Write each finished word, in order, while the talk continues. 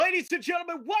Ladies and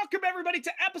gentlemen, welcome everybody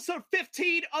to episode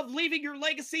 15 of Leaving Your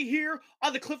Legacy here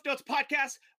on the Cliff Notes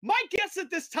podcast. My guest at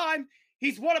this time,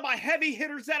 he's one of my heavy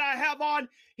hitters that I have on.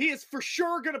 He is for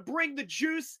sure going to bring the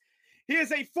juice. He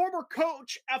is a former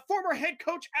coach, a former head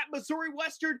coach at Missouri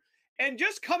Western, and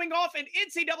just coming off an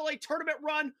NCAA tournament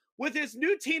run with his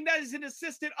new team that is an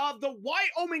assistant of the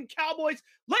Wyoming Cowboys.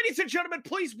 Ladies and gentlemen,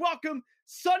 please welcome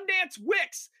Sundance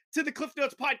Wicks to the Cliff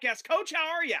Notes podcast. Coach, how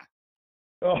are you?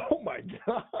 Oh my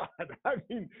God. I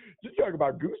mean, just talking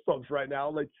about goosebumps right now.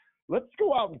 Like, let's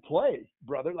go out and play,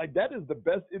 brother. Like, that is the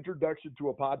best introduction to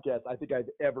a podcast I think I've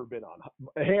ever been on.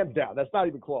 Hands down. That's not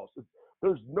even close.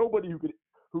 There's nobody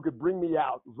who could bring me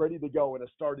out ready to go in a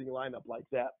starting lineup like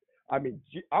that. I mean,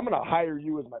 I'm going to hire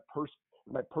you as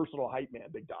my personal hype man,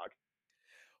 big dog.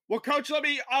 Well, Coach, let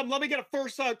me get a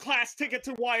first class ticket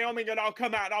to Wyoming, and I'll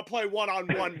come out and I'll play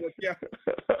one-on-one with you.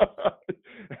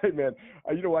 Hey man,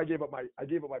 I gave up my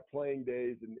playing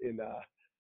days in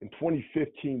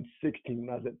 2015-16 when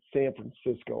I was at San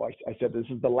Francisco. I said this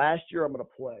is the last year I'm going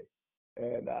to play,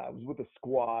 and I was with a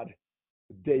squad: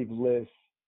 Dave Liss,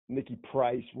 Nikki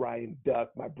Price, Ryan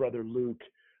Duck, my brother Luke.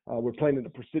 We're playing in the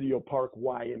Presidio Park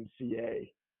YMCA,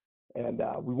 and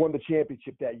we won the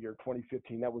championship that year,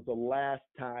 2015. That was the last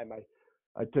time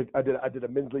I did a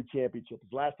men's league championship.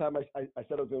 The last time I said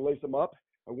I was going to lace them up.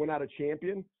 I went out a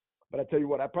champion. But I tell you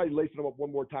what, I'd probably lace them up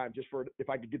one more time just for if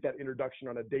I could get that introduction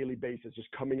on a daily basis,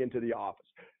 just coming into the office.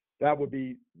 That would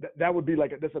be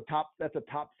like that's a top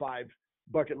 5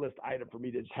 bucket list item for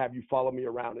me to just have you follow me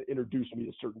around and introduce me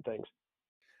to certain things.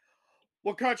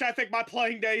 Well, Coach, I think my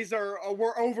playing days were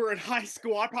over in high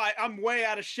school. I'm way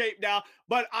out of shape now,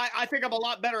 but I think I'm a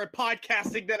lot better at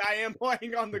podcasting than I am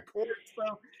playing on the court.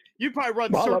 So you probably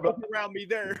run circles around me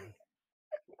there.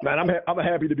 Man, I'm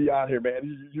happy to be on here,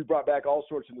 man. You brought back all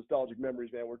sorts of nostalgic memories,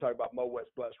 man. We're talking about Mo West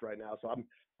Blessed right now, so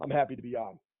I'm happy to be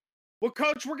on. Well,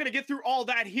 Coach, we're going to get through all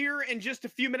that here in just a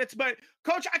few minutes, but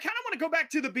Coach, I kind of want to go back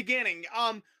to the beginning.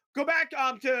 To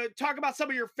talk about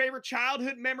some of your favorite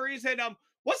childhood memories and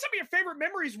what some of your favorite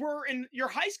memories were in your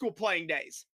high school playing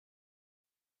days.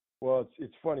 Well,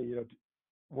 it's funny,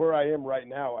 where I am right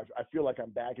now. I feel like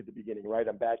I'm back at the beginning, right?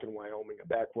 I'm back in Wyoming. I'm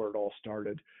back where it all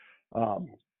started.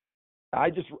 I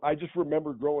just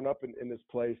remember growing up in this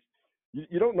place.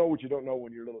 You don't know what you don't know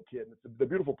when you're a little kid. And the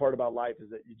beautiful part about life is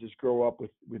that you just grow up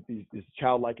with this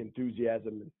childlike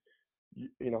enthusiasm, and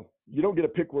you don't get to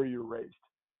pick where you're raised.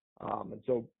 And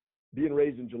so, being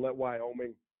raised in Gillette,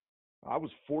 Wyoming, I was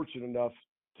fortunate enough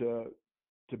to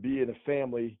be in a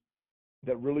family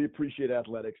that really appreciated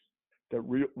athletics, that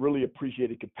really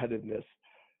appreciated competitiveness.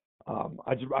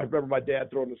 I remember my dad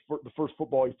throwing the first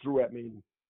football he threw at me. And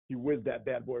he whizzed that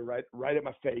bad boy right at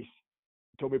my face.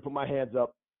 He told me to put my hands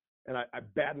up, and I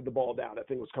batted the ball down. That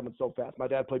thing was coming so fast. My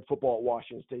dad played football at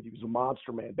Washington State. He was a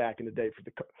monster man back in the day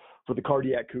for the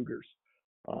Cardiac Cougars.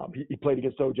 He played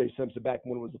against O.J. Simpson back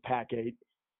when it was the Pac-8.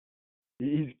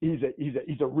 He's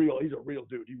a real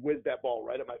dude. He whizzed that ball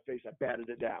right at my face. I batted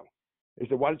it down. He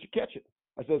said, "Why didn't you catch it?"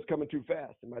 I said, "It's coming too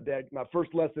fast." And my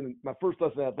first lesson in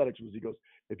athletics was, he goes,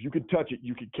 "If you could touch it,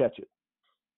 you could catch it."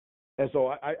 And so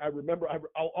I remember,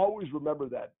 I'll always remember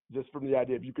that, just from the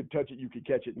idea if you could touch it, you could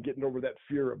catch it, and getting over that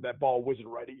fear of that ball whizzing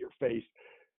right at your face.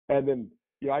 And then,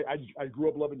 I grew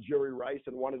up loving Jerry Rice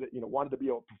and wanted to be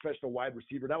a professional wide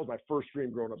receiver. That was my first dream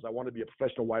growing up. I wanted to be a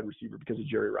professional wide receiver because of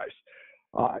Jerry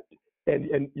Rice.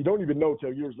 And you don't even know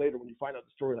till years later when you find out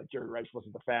the story, like Jerry Rice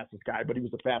wasn't the fastest guy, but he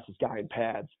was the fastest guy in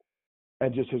pads,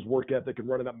 and just his work ethic and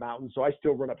running up mountains. So I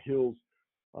still run up hills.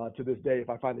 To this day, if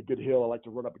I find a good hill, I like to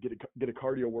run up and get a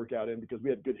cardio workout in, because we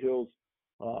had good hills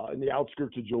in the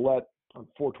outskirts of Gillette on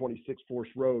 426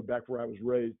 Forest Road, back where I was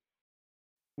raised.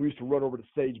 We used to run over to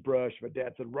sagebrush. My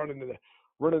dad said running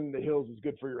in the hills is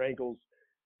good for your ankles.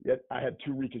 Yet I had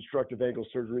 2 reconstructive ankle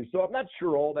surgeries, so I'm not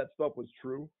sure all that stuff was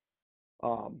true.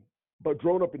 But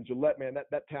growing up in Gillette, man,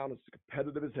 that town is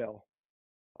competitive as hell.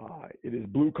 It is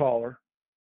blue collar,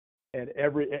 and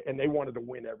they wanted to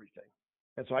win everything.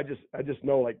 And so I just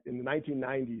know, like, in the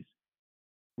 1990s,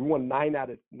 we won 9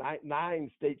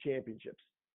 state championships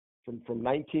from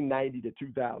 1990 to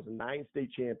 2000, 9 state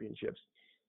championships.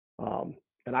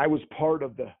 And I was part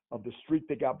of the streak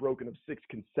that got broken of 6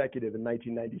 consecutive in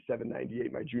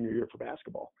 1997-98, my junior year for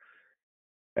basketball.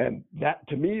 And that,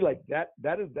 to me, like that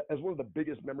is one of the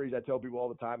biggest memories I tell people all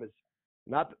the time, is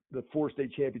not the 4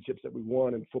 state championships that we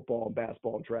won in football and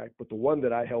basketball and track, but the one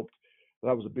that I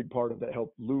was a big part of, that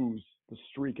helped lose the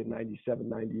streak in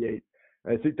 97-98.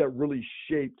 And I think that really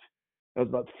shaped, that was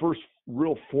about the first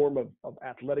real form of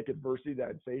athletic adversity that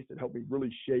I'd faced. It helped really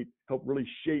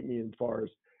shape me as far as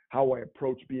how I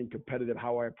approach being competitive,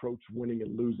 how I approach winning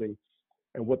and losing,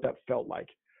 and what that felt like.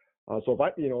 So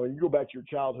if and you go back to your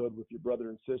childhood with your brother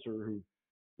and sister, who,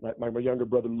 my younger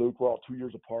brother Luke, we're all 2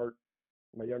 years apart.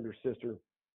 My younger sister,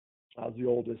 I was the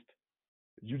oldest.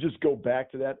 You just go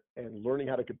back to that and learning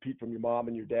how to compete from your mom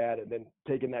and your dad, and then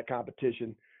taking that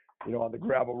competition, on the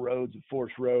gravel roads and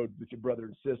Forest Road with your brother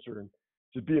and sister, and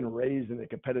just being raised in a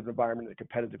competitive environment in a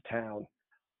competitive town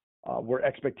where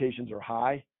expectations are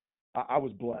high. I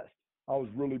was blessed. I was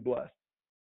really blessed.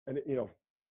 And,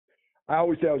 I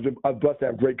always say I was blessed to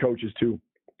have great coaches too.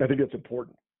 I think it's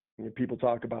important. People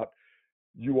talk about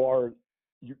you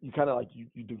kind of like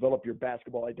you develop your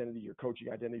basketball identity, your coaching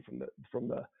identity from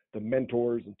the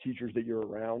mentors and teachers that you're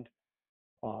around,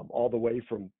 all the way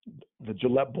from the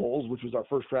Gillette Bulls, which was our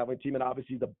first traveling team, and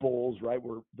obviously the Bulls, right,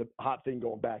 were the hot thing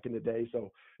going back in the day.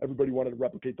 So everybody wanted to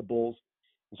replicate the Bulls.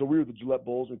 And so we were the Gillette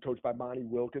Bulls, and coached by Monty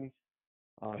Wilkins.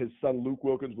 His son Luke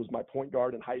Wilkins was my point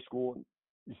guard in high school, and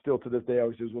he still to this day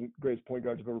always is one of the greatest point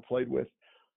guards I've ever played with.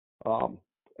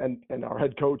 And our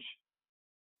head coach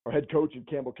in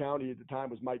Campbell County at the time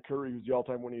was Mike Curry, who's the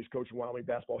all-time winningest coach in Wyoming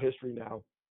basketball history now.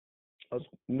 I was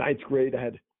ninth grade. I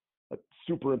had a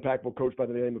super impactful coach by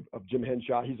the name of Jim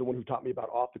Henshaw. He's the one who taught me about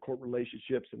off-the-court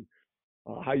relationships and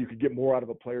how you could get more out of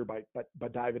a player by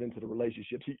diving into the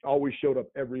relationships. He always showed up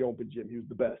every open gym. He was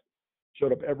the best.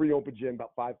 Showed up every open gym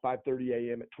about 5:30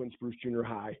 a.m. at Twin Spruce Junior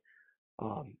High.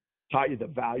 Taught you the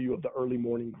value of the early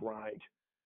morning grind.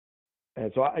 And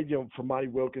so from Monty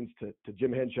Wilkins to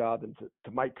Jim Henshaw, then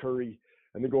to Mike Curry,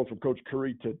 and then going from Coach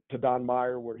Curry to Don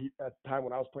Meyer, where he, at the time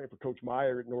when I was playing for Coach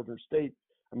Meyer at Northern State,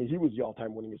 he was the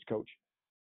all-time winningest coach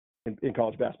in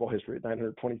college basketball history at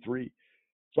 923.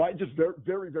 So I just very,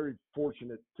 very, very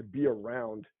fortunate to be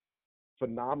around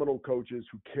phenomenal coaches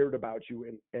who cared about you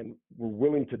and were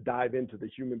willing to dive into the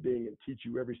human being and teach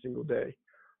you every single day.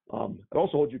 And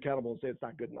also hold you accountable and say it's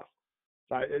not good enough.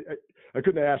 So I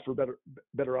couldn't have asked for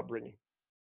better upbringing.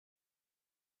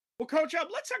 Well, Coach,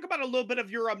 let's talk about a little bit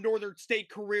of your Northern State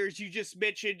careers. You just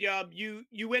mentioned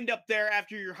you end up there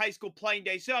after your high school playing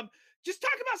days. So just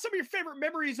talk about some of your favorite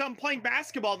memories on playing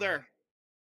basketball there.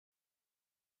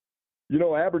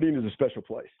 Aberdeen is a special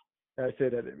place. And I say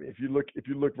that if you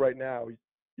look right now,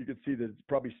 you can see that it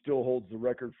probably still holds the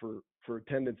record for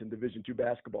attendance in Division II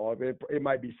basketball. It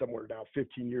might be somewhere now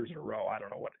 15 years in a row. I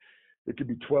don't know what. It could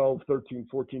be 12, 13,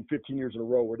 14, 15 years in a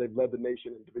row where they've led the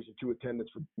nation in Division II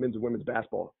attendance for men's and women's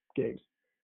basketball games.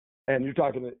 And you're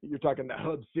talking the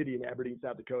hub city in Aberdeen,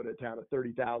 South Dakota, a town of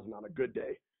 30,000 on a good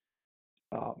day.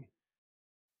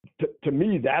 To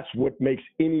me, that's what makes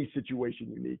any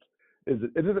situation unique.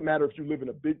 It doesn't matter if you live in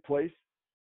a big place,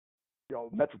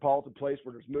 metropolitan place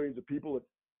where there's millions of people.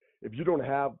 If you don't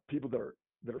have people that are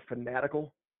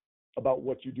fanatical about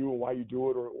what you do and why you do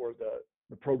it, or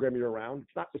the program you're around,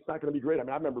 it's not going to be great. I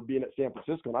remember being at San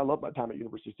Francisco, and I love my time at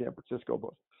University of San Francisco,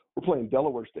 but we're playing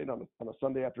Delaware State on a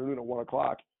Sunday afternoon at 1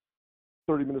 o'clock,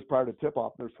 30 minutes prior to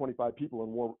tip-off. There's 25 people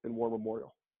in War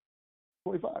Memorial.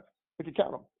 25. I could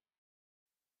count them.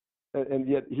 And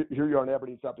yet here you are in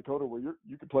Aberdeen, South Dakota, where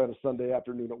you could play on a Sunday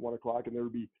afternoon at 1 o'clock, and there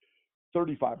would be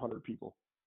 3,500 people,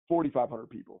 4,500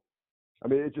 people.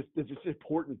 It's just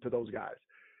important to those guys.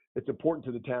 It's important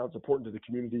to the town. It's important to the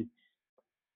community.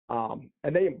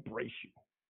 And they embrace you.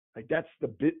 Like, that's the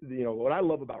bit, what I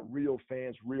love about real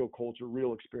fans, real culture,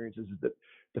 real experiences is that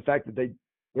the fact that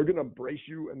they're going to embrace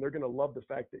you, and they're going to love the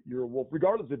fact that you're a Wolf,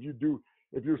 regardless if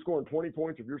you're scoring 20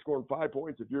 points, if you're scoring 5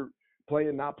 points, if you're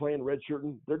playing, not playing,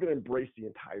 redshirting, they're going to embrace the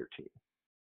entire team.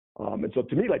 And so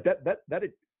to me, like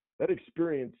that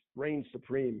experience reigns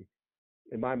supreme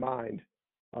in my mind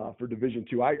for Division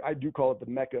II. I do call it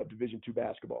the Mecca of Division II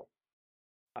basketball.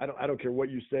 I don't care what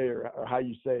you say or how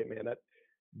you say it, man. That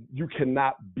you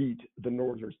cannot beat the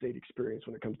Northern State experience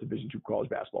when it comes to Division II college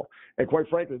basketball. And quite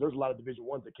frankly, there's a lot of Division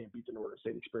I's that can't beat the Northern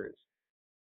State experience.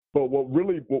 But what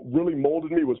really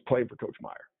molded me was playing for Coach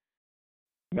Meyer.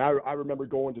 Now I remember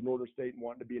going to Northern State and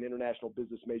wanting to be an international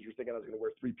business major, thinking I was going to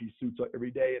wear 3-piece suits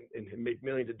every day and make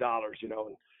millions of dollars, and I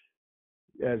was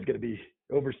going to be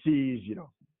overseas,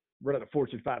 running a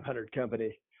Fortune 500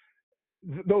 company.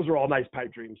 Those are all nice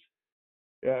pipe dreams.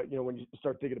 When you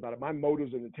start thinking about it, my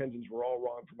motives and intentions were all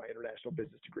wrong for my international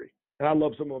business degree. And I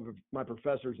love some of my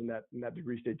professors in that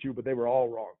degree state too, but they were all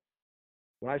wrong.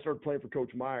 When I started playing for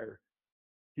Coach Meyer,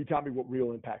 he taught me what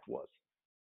real impact was.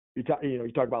 You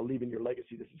talk about leaving your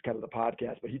legacy. This is kind of the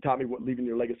podcast, but he taught me what leaving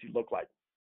your legacy looked like.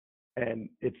 And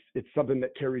it's something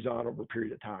that carries on over a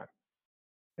period of time.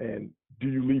 And do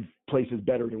you leave places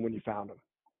better than when you found them?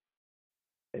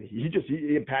 And he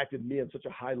impacted me on such a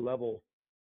high level,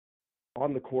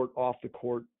 on the court, off the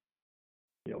court.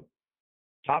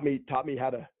 Taught me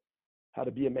how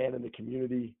to be a man in the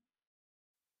community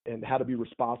and how to be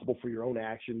responsible for your own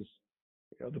actions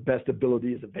You know, the best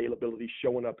ability is availability,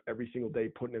 showing up every single day,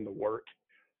 putting in the work.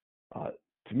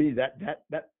 To me,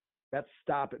 that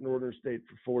stop at Northern State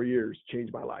for 4 years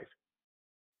changed my life.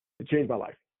 It changed my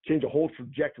life, changed the whole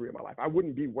trajectory of my life. I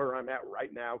wouldn't be where I'm at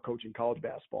right now coaching college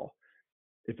basketball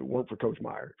if it weren't for Coach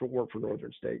Meyer, if it weren't for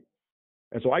Northern State.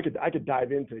 And so I could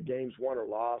dive into games won or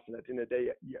lost, and at the end of the day,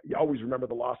 you always remember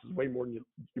the losses way more than you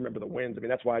remember the wins. I mean,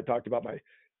 that's why I talked about my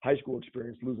high school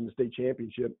experience losing the state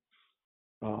championship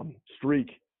streak,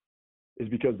 is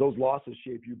because those losses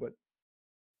shape you, but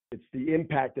it's the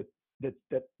impact that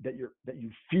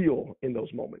you feel in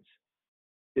those moments.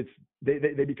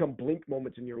 They become blink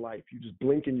moments in your life. You just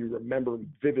blink and you remember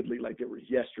them vividly like they were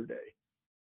yesterday.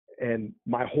 And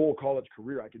my whole college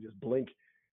career, I could just blink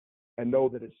and know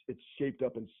that it's shaped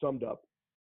up and summed up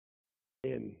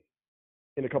in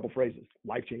a couple phrases: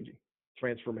 life-changing,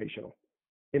 transformational,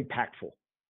 impactful.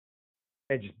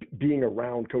 And just being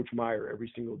around Coach Meyer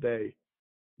every single day,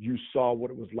 you saw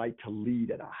what it was like to lead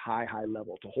at a high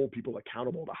level, to hold people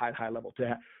accountable at a high level,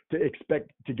 to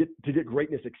get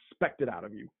greatness expected out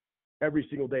of you every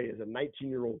single day as a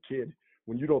 19-year-old kid.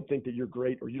 When you don't think that you're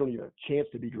great, or you don't even have a chance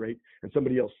to be great, and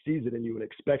somebody else sees it in you and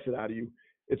expects it out of you,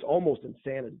 it's almost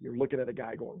insanity. You're looking at a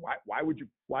guy going,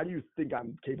 why do you think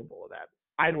I'm capable of that?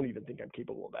 I don't even think I'm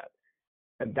capable of that.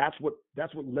 And that's what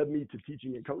led me to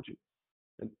teaching and coaching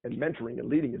and mentoring and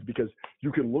leading, is because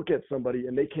you can look at somebody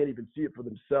and they can't even see it for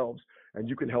themselves, and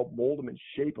you can help mold them and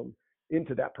shape them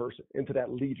into that person, into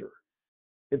that leader,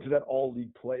 into that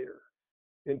all-league player,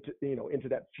 into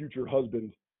that future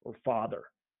husband or father.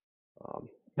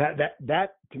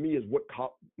 That to me is what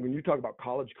when you talk about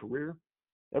college career,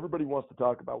 everybody wants to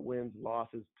talk about wins,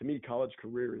 losses. To me, college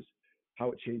career is how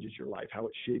it changes your life, how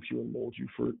it shapes you and molds you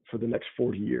for the next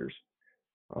 40 years.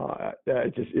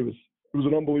 It was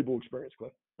an unbelievable experience,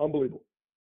 Cliff. Unbelievable.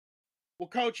 Well,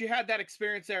 Coach, you had that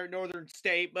experience there at Northern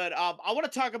State, but I want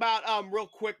to talk about real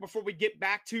quick before we get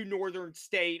back to Northern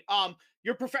State,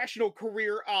 your professional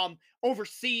career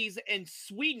overseas in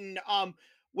Sweden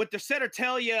with the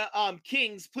Södertälje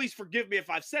Kings. Please forgive me if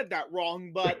I've said that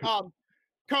wrong, but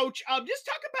Coach, just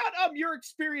talk about your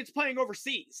experience playing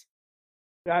overseas.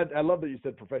 I love that you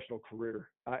said professional career.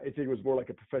 I think it was more like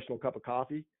a professional cup of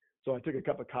coffee. So I took a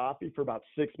cup of coffee for about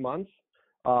 7 months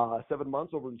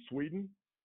over in Sweden.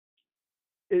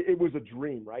 It was a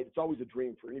dream, right? It's always a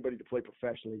dream for anybody to play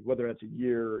professionally, whether that's a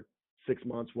year, 6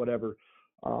 months, whatever.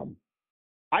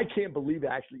 I can't believe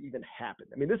it actually even happened.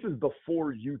 I mean, this is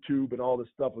before YouTube and all this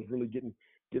stuff was really getting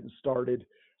started,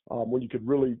 when you could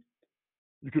really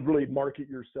market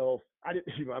yourself. I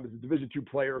was a Division II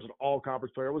player. I was an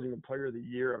all-conference player. I wasn't even player of the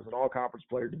year. I was an all-conference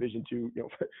player, Division II,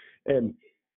 and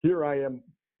here I am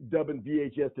dubbing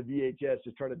VHS to VHS,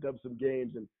 just trying to dub some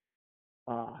games. And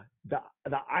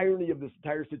the irony of this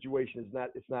entire situation is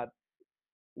it's not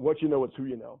what you know, it's who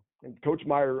you know. And Coach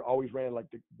Meyer always ran like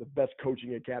the best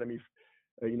coaching academy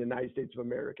in the United States of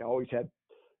America. I always had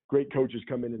great coaches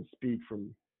come in and speak,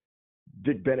 from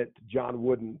Dick Bennett to John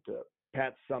Wooden to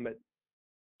Pat Summitt,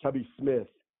 Tubby Smith,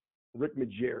 Rick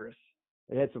Majerus.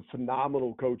 They had some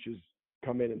phenomenal coaches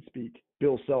come in and speak.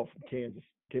 Bill Self from Kansas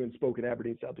came and spoke in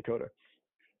Aberdeen, South Dakota.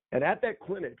 And at that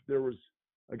clinic, there was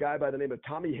a guy by the name of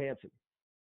Tommy Hansen.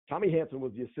 Tommy Hansen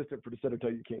was the assistant for the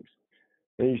Södertälje Kings.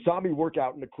 And he saw me work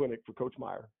out in the clinic for Coach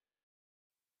Meyer.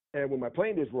 And when my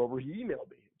playing days were over, he emailed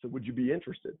me. Said, would you be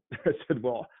interested? I said,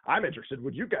 well, I'm interested.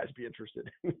 Would you guys be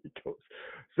interested? He goes,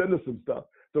 send us some stuff.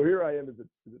 So here I am as a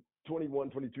 21,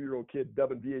 22-year-old kid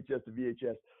dubbing VHS to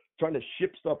VHS, trying to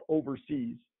ship stuff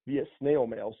overseas via snail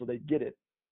mail so they get it.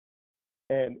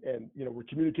 And we're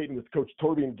communicating with Coach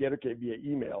Torbjörn Gerke via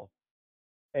email.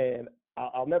 And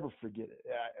I'll never forget it.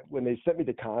 When they sent me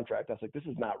the contract, I was like, this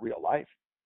is not real life.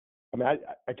 I mean,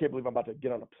 I can't believe I'm about to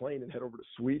get on a plane and head over to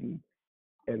Sweden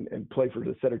and play for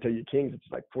the Södertälje Kings. It's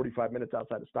like 45 minutes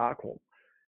outside of Stockholm.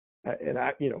 And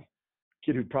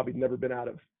kid who'd probably never been out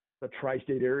of the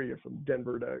tri-state area, from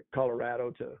Denver to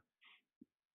Colorado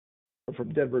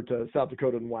from Denver to South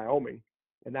Dakota and Wyoming.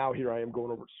 And now here I am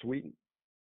going over to Sweden.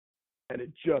 And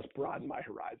it just broadened my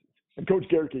horizons. And Coach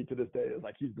Gerke to this day is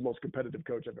like, he's the most competitive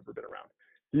coach I've ever been around.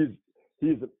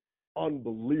 He's an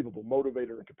unbelievable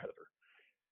motivator and competitor.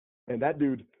 And that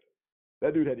dude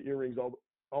had earrings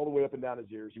all the way up and down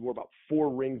his ears. He wore about 4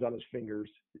 rings on his fingers.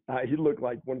 He looked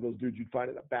like one of those dudes you'd find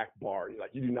in a back bar. You're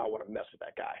like, you do not want to mess with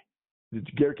that guy.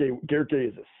 Gerke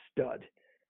is a stud.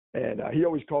 And he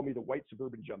always called me the white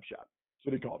suburban jump shot. That's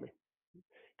what he called me.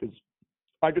 Because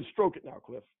I could stroke it now,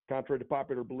 Cliff. Contrary to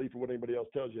popular belief or what anybody else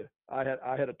tells you, I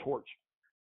had a torch.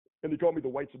 And he called me the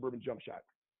white suburban jump shot.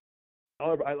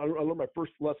 I learned my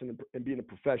first lesson in being a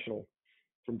professional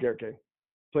from Gerke.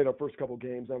 Played our first couple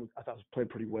games. I thought I was playing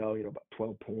pretty well, about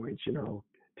 12 points,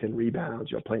 10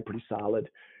 rebounds, playing pretty solid.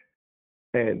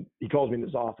 And he calls me in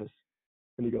his office,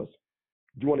 and he goes,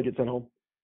 "Do you want to get sent home?"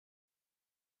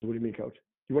 I said, "What do you mean, Coach?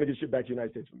 You want to get shipped back to the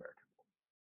United States of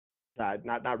America?"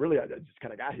 Not really. I just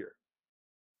kind of got here.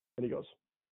 And he goes,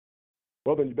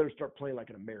 "Well, then you better start playing like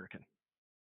an American."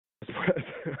 I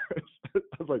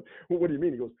was like, "Well, what do you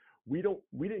mean?" He goes, we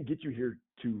didn't get you here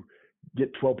to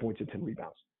get 12 points and 10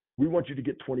 rebounds. We want you to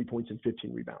get 20 points and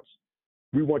 15 rebounds.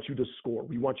 We want you to score.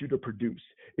 We want you to produce.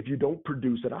 If you don't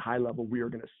produce at a high level, we are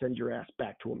going to send your ass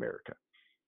back to America."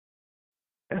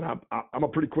 And I'm a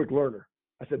pretty quick learner.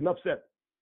 I said, "Enough said.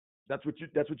 That's what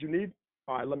you need?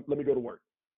 All right, let me go to work."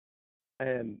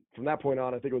 And from that point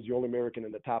on, I think I was the only American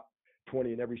in the top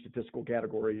 20 in every statistical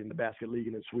category in the basket league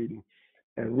and in Sweden.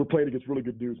 And we're playing against really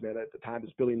good dudes, man. At the time,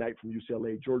 it's Billy Knight from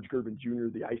UCLA, George Gervin Jr.,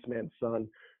 the Iceman's son,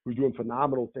 who's doing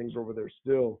phenomenal things over there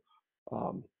still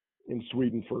in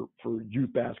Sweden for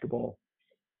youth basketball.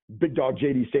 Big dog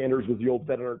J.D. Sanders was the old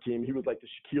vet on our team. He was like the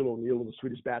Shaquille O'Neal of the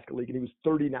Swedish Basket League, and he was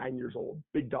 39 years old.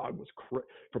 Big dog was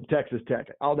from Texas Tech.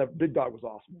 Big dog was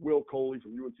awesome. Will Coley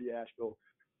from UNC Asheville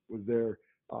was there.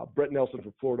 Brett Nelson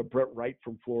from Florida. Brett Wright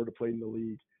from Florida played in the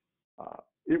league.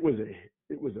 It was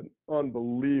an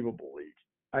unbelievable league.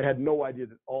 I had no idea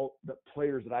that all the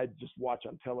players that I just watch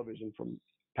on television from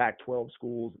Pac-12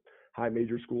 schools, high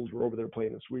major schools, were over there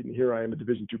playing in Sweden. Here I am, a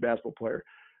Division II basketball player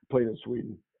playing in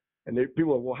Sweden. And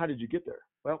people are, "Well, how did you get there?"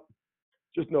 Well,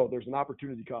 just know there's an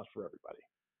opportunity cost for everybody.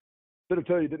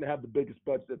 Center didn't have the biggest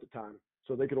budget at the time,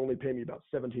 so they could only pay me about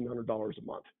 $1,700 a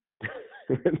month.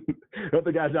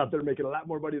 Other guys out there making a lot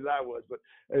more money than I was. But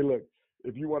hey, look,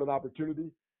 if you want an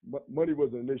opportunity, money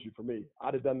wasn't an issue for me.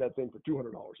 I'd have done that thing for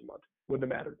 $200 a month. Wouldn't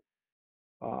have mattered.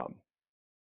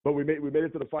 But we made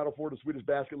it to the Final Four of the Swedish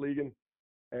Basket League,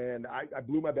 and I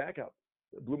blew my back out.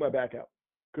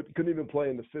 Couldn't even play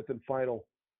in the fifth and final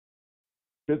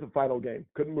game.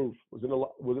 Couldn't move. Was in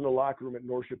a locker room at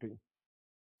Norrköping,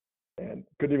 and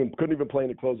couldn't even play in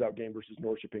the closeout game versus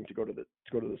Norrköping to go to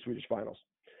the Swedish finals.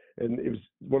 And it was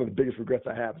one of the biggest regrets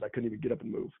I have is I couldn't even get up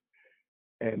and move.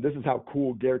 And this is how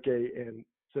cool Gerke and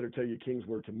Södertälje Kings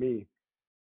were to me.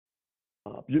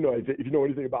 If you know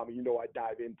anything about me, I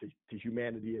dive into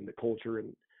humanity and the culture,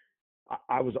 and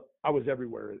I was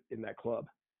everywhere in that club,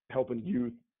 helping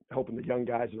youth, helping the young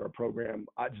guys in our program.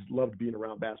 I just loved being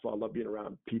around basketball. I love being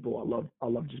around people. I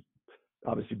love just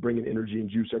obviously bringing energy and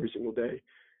juice every single day.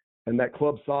 And that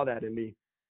club saw that in me,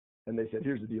 and they said,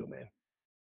 "Here's the deal, man.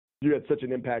 You had such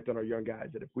an impact on our young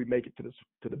guys that if we make it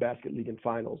to the Basket League and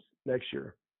finals next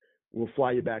year, we'll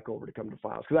fly you back over to come to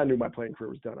finals." Because I knew my playing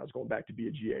career was done. I was going back to be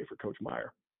a GA for Coach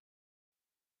Meyer.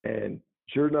 And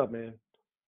sure enough, man,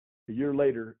 a year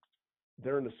later,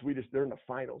 they're in the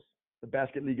finals, the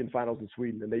Basket League and finals in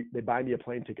Sweden, and they buy me a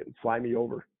plane ticket and fly me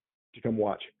over to come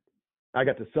watch. I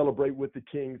got to celebrate with the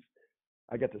Kings.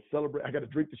 I got to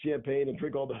drink the champagne and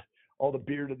drink all the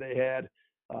beer that they had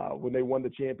when they won the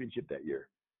championship that year,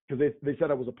 because they said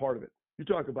I was a part of it. You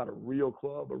talk about a real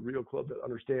club that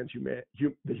understands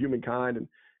the humankind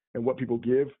and what people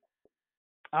give.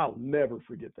 I'll never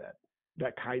forget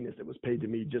that kindness that was paid to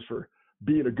me just for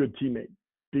being a good teammate,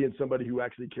 being somebody who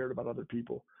actually cared about other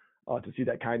people. To see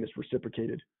that kindness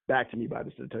reciprocated back to me by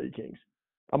the Södertälje Kings,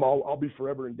 I'll be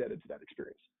forever indebted to that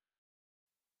experience.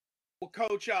 Well,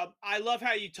 Coach, I love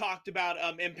how you talked about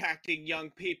impacting young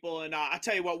people, and I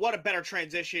tell you what a better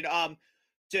transition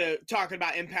to talking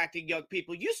about impacting young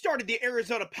people. You started the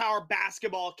Arizona Power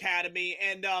Basketball Academy,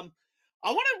 and I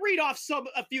want to read off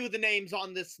a few of the names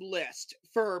on this list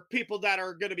for people that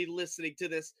are going to be listening to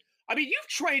this. I mean, you've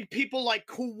trained people like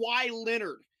Kawhi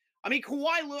Leonard.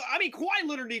 Kawhi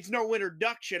Leonard needs no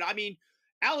introduction. I mean,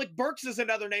 Alec Burks is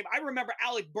another name. I remember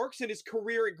Alec Burks in his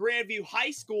career at Grandview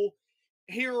High School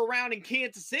here around in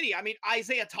Kansas City. I mean,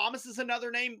 Isaiah Thomas is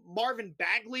another name. Marvin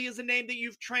Bagley is a name that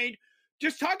you've trained.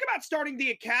 Just talk about starting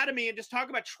the academy and just talk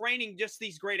about training just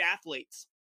these great athletes.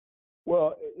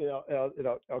 Well,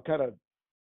 I'll kind of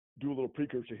do a little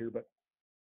precursor here, but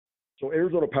so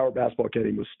Arizona Power Basketball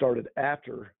Academy was started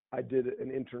after I did an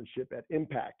internship at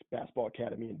Impact Basketball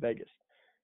Academy in Vegas.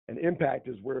 And Impact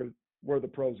is where the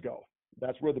pros go.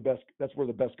 That's where the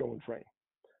best go and train.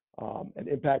 And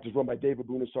Impact is run by David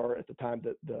Bunasar. At the time,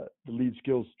 the lead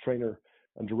skills trainer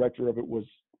and director of it was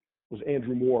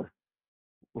Andrew Moore,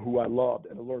 who I loved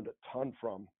and I learned a ton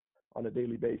from on a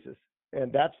daily basis.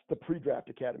 And that's the pre-draft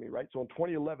academy, right? So in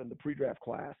 2011, the pre-draft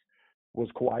class was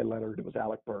Kawhi Leonard. It was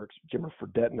Alec Burks, Jimmer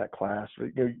Fredette in that class.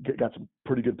 You got some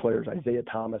pretty good players. Isaiah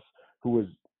Thomas, who was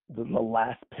the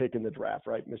last pick in the draft,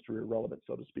 right? Mr. Irrelevant,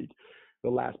 so to speak. The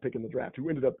last pick in the draft, who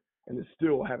ended up and is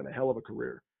still having a hell of a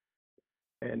career.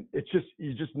 And it's just,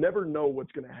 you just never know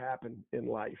what's going to happen in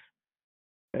life.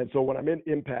 And so when I'm in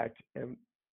Impact, and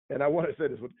I want to say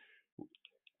this,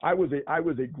 I was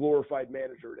a glorified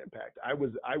manager at Impact. I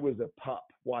was a pup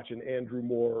watching Andrew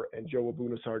Moore and Joe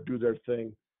Abunassar do their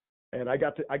thing. And I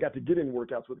got to get in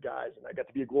workouts with guys, and I got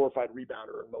to be a glorified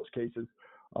rebounder in most cases.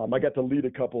 I got to lead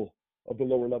a couple of the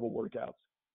lower level workouts.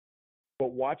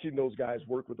 But watching those guys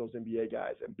work with those NBA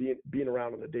guys and being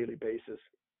around on a daily basis,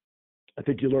 I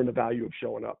think you learn the value of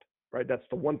showing up, right? That's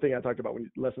the one thing I talked about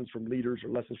when lessons from leaders or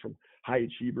lessons from high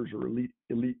achievers or elite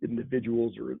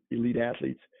individuals or elite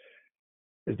athletes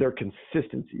is their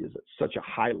consistency is at such a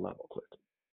high level, Cliff.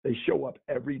 They show up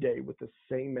every day with the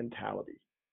same mentality,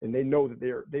 and they know that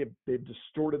they've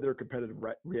distorted their competitive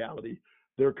reality.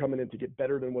 They're coming in to get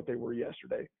better than what they were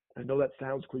yesterday. I know that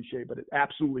sounds cliche, but it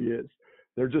absolutely is.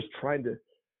 They're just trying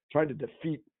to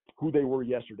defeat who they were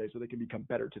yesterday so they can become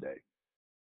better today.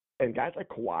 And guys like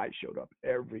Kawhi showed up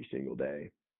every single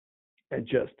day and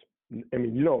just, I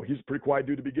mean, he's a pretty quiet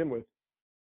dude to begin with,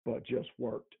 but just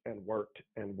worked and worked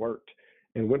and worked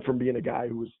and went from being a guy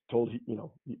who was told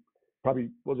he probably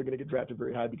wasn't going to get drafted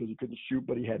very high because he couldn't shoot,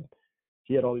 but he had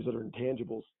all these other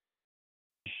intangibles,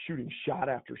 shooting shot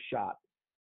after shot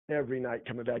every night,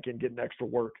 coming back in, getting extra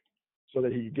work so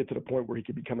that he could get to the point where he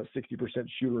could become a 60%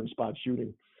 shooter in spot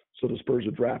shooting. So the Spurs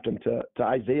would draft him to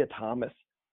Isaiah Thomas,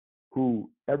 who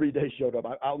every day showed up.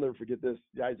 I'll never forget this.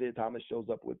 Isaiah Thomas shows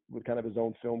up with kind of his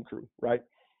own film crew, right?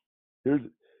 Here's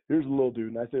a little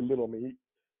dude, and I say little, I mean,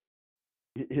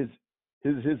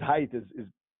 his height is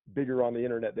bigger on the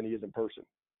internet than he is in person.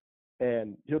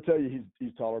 And he'll tell you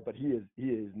he's taller, but he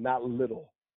is not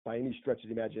little by any stretch of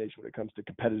the imagination when it comes to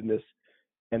competitiveness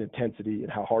and intensity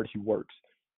and how hard he works.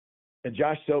 And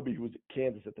Josh Selby, who was at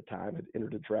Kansas at the time, had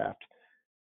entered the draft.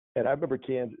 And I remember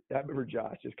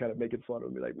Josh just kind of making fun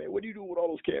of me, like, man, what are you doing with all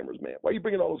those cameras, man? Why are you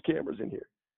bringing all those cameras in here?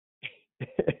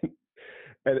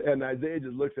 and Isaiah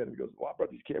just looks at him and goes, well, I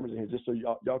brought these cameras in here just so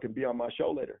y'all can be on my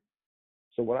show later.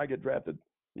 So when I get drafted,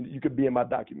 you could be in my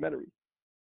documentary.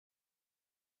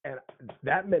 And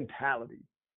that mentality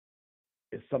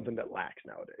is something that lacks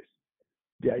nowadays.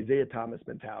 The Isaiah Thomas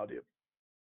mentality of,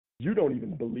 you don't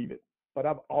even believe it, but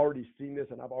I've already seen this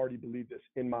and I've already believed this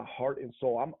in my heart and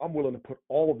soul. I'm willing to put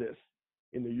all of this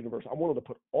in the universe. I'm willing to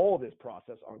put all of this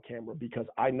process on camera because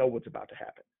I know what's about to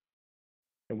happen.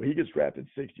 And when he gets drafted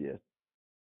 60th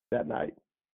that night,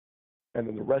 and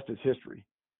then the rest is history,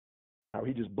 how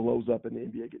he just blows up in the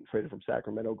NBA, getting traded from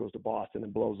Sacramento, goes to Boston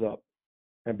and blows up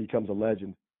and becomes a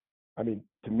legend. I mean,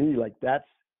 to me, like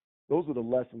those are the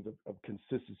lessons of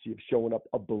consistency, of showing up,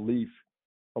 of belief,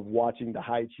 of watching the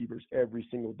high achievers every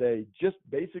single day. Just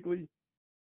basically,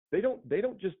 they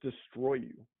don't just destroy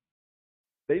you.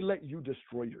 They let you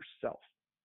destroy yourself.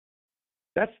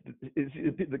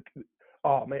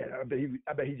 Oh man, I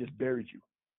bet he just buried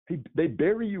you. They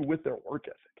bury you with their work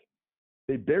ethic.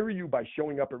 They bury you by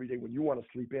showing up every day when you want to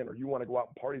sleep in or you want to go out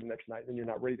and party the next night and then you're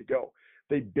not ready to go.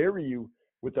 They bury you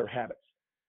with their habits.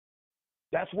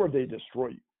 That's where they destroy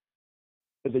you.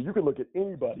 Is that you can look at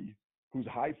anybody who's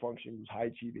high functioning, who's high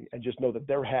achieving, and just know that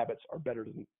their habits are better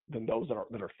than those that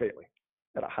are failing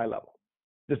at a high level.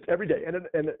 Just every day.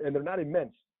 And they're not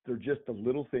immense. They're just the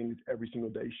little things every single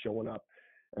day showing up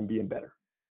and being better.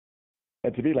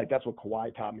 And to me, like, that's what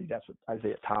Kawhi taught me. That's what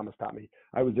Isaiah Thomas taught me.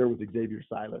 I was there with Xavier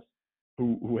Silas,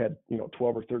 who had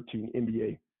 12 or 13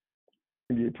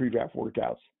 NBA pre-draft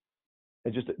workouts,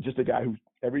 and just a guy who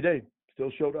every day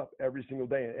still showed up every single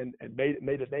day and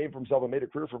made a name for himself and made a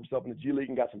career for himself in the G League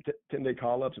and got some 10-day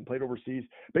call-ups and played overseas.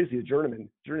 Basically a journeyman.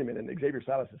 And Xavier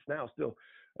Silas is now still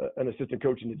an assistant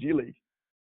coach in the G League.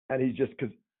 And he's just,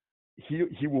 because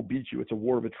he will beat you. It's a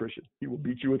war of attrition. He will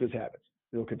beat you with his habits.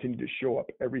 He'll continue to show up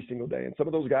every single day. And some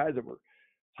of those guys that were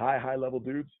high level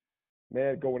dudes,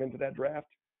 man, going into that draft,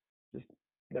 just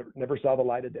never saw the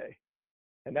light of day.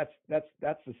 And that's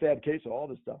the sad case of all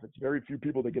this stuff. It's very few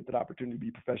people that get that opportunity to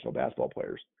be professional basketball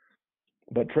players.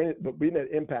 But being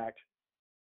at Impact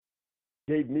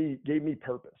gave me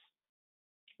purpose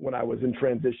when I was in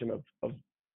transition of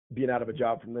being out of a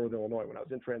job from Northern Illinois. When I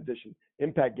was in transition,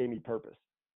 Impact gave me purpose.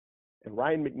 And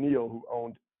Ryan McNeil, who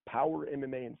owned Power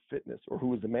MMA and Fitness, or who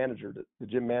was the manager, the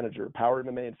gym manager, Power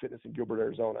MMA and Fitness in Gilbert,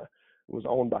 Arizona, was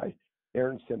owned by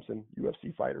Aaron Simpson,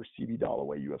 UFC fighter, CB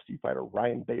Dalloway, UFC fighter,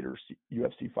 Ryan Bader,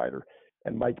 UFC fighter,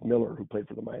 and Mike Miller, who played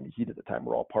for the Miami Heat at the time,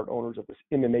 were all part owners of this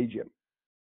MMA gym.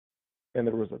 And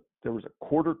there was a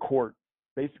quarter court,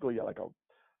 basically like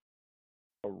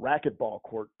a racquetball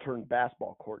court turned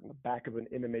basketball court in the back of an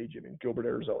MMA gym in Gilbert,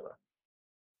 Arizona.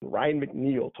 And Ryan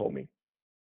McNeil told me,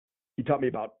 he taught me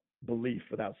about belief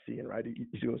without seeing, right?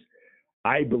 He goes,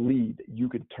 I believe that you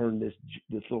could turn this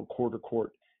little quarter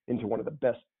court into one of the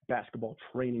best basketball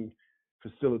training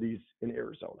facilities in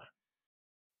Arizona.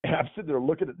 And I'm sitting there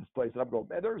looking at this place, and I'm going,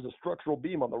 man, there's a structural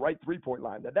beam on the right three-point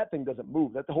line. That thing doesn't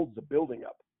move. That holds the building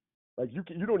up. Like, you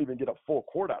don't even get a full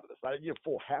court out of this. You get a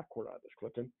full half court out of this,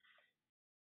 Clifton.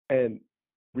 And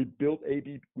we built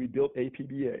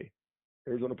APBA,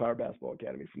 Arizona Power Basketball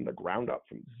Academy, from the ground up,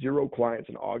 from 0 clients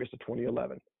in August of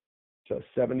 2011 to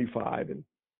 75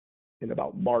 in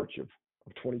about March of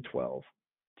 2012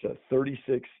 to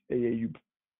 36 AAU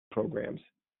programs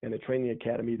and a training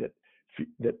academy that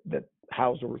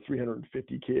housed over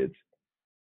 350 kids,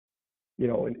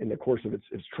 in the course of its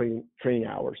training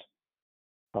hours.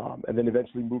 And then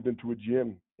eventually moved into a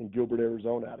gym in Gilbert,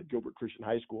 Arizona, out of Gilbert Christian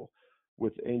High School,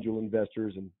 with angel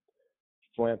investors and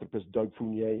philanthropist Doug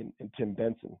Fournier and Tim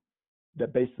Benson,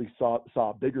 that basically saw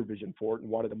a bigger vision for it and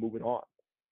wanted to move it on.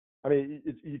 I mean,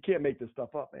 you can't make this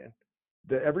stuff up, man.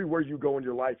 Everywhere you go in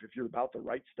your life, if you're about the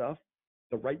right stuff,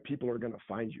 the right people are going to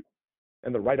find you,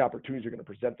 and the right opportunities are going to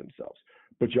present themselves.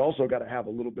 But you also got to have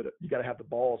you got to have the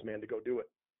balls, man, to go do it,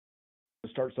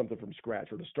 to start something from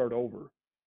scratch or to start over.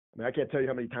 I mean, I can't tell you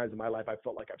how many times in my life I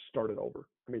felt like I've started over.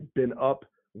 I mean, been up,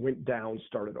 went down,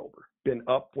 started over. Been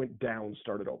up, went down,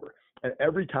 started over. And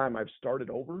every time I've started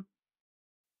over,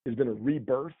 it's been a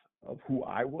rebirth of who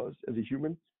I was as a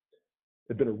human.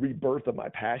 It's been a rebirth of my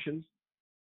passions,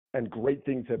 and great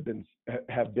things have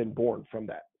been born from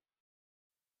that.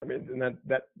 I mean, and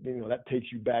that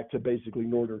takes you back to basically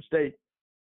Northern State,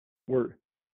 where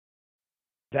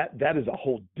that is a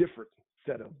whole different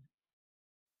set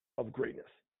of greatness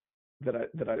that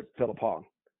I fell upon.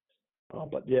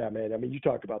 But yeah, man, I mean, you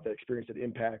talk about that experience at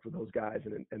Impact with those guys,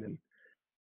 and then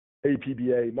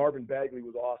APBA. Marvin Bagley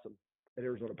was awesome at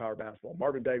Arizona Power Basketball.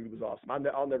 Marvin Bagley was awesome.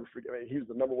 I'll never forget. I mean, he was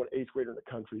the number 1 eighth grader in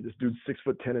the country. This dude's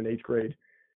 6'10" in 8th grade.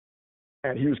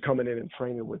 And he was coming in and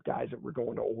training with guys that were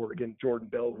going to Oregon. Jordan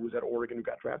Bell, who was at Oregon, who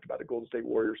got drafted by the Golden State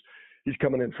Warriors. He's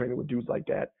coming in and training with dudes like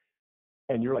that.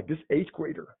 And you're like, this 8th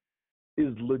grader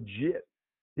is legit.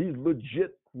 He's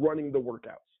legit running the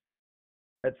workouts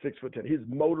at 6'10". His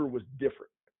motor was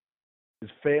different. His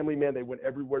family, man, they went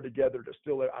everywhere together.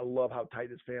 I love how tight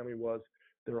his family was.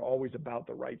 They were always about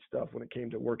the right stuff when it came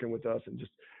to working with us. And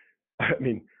just, I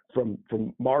mean, from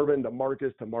Marvin to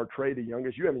Marcus to Martre, the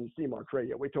youngest. You haven't even seen Martre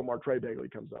yet. Wait till Martre Bagley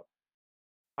comes up.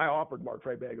 I offered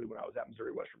Martre Bagley when I was at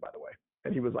Missouri Western, by the way,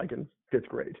 and he was like in 5th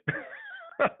grade.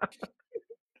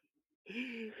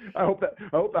 I hope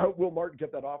Will Martin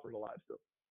kept that offer alive still.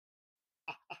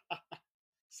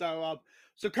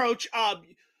 So Coach, I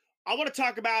want to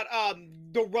talk about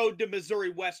the road to Missouri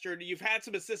Western. You've had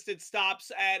some assistant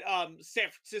stops at San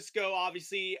Francisco,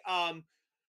 obviously.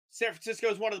 San Francisco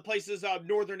is one of the places,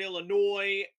 Northern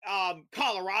Illinois.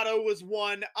 Colorado was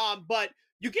one. But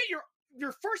you get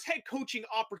your first head coaching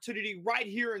opportunity right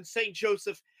here in St.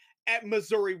 Joseph at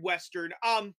Missouri Western.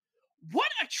 What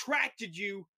attracted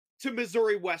you to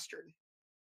Missouri Western?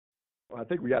 Well, I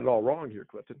think we got it all wrong here,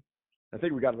 Clifton. I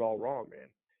think we got it all wrong, man.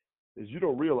 Is you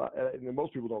don't realize, and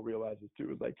most people don't realize this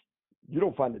too, is like, you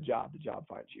don't find the job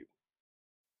finds you.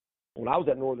 When I was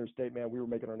at Northern State, man, we were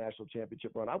making our national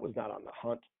championship run. I was not on the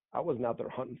hunt. I wasn't out there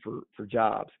hunting for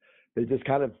jobs. They just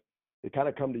kind of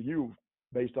come to you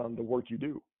based on the work you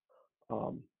do.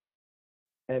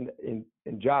 And in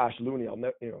Josh Looney, you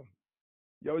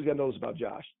always got to know this about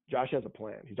Josh. Josh has a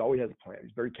plan. He's always has a plan.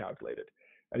 He's very calculated,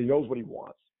 and he knows what he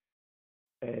wants,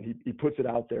 and he puts it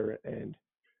out there. And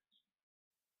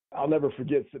I'll never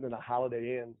forget sitting in a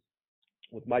Holiday Inn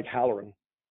with Mike Halloran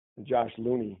and Josh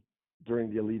Looney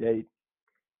during the Elite Eight,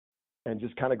 and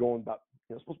just kind of going about,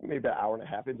 supposed to be maybe an hour and a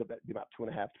half, ends up being about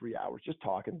 2.5, 3 hours, just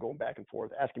talking, going back and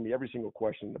forth, asking me every single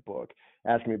question in the book,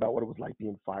 asking me about what it was like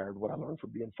being fired, what I learned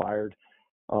from being fired,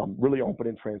 really open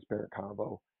and transparent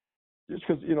convo, just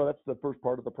because, that's the first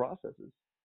part of the processes.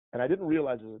 And I didn't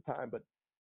realize at the time, but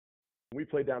when we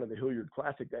played down in the Hilliard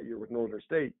Classic that year with Northern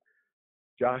State,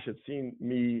 Josh had seen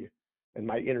me and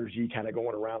my energy kind of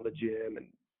going around the gym and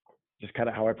just kind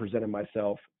of how I presented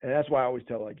myself. And that's why I always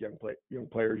tell young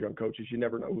players, young coaches, you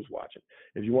never know who's watching.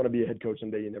 If you want to be a head coach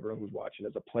someday, you never know who's watching.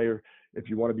 As a player, if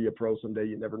you want to be a pro someday,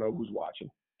 you never know who's watching.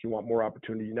 If you want more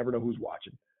opportunity, you never know who's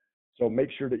watching. So make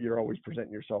sure that you're always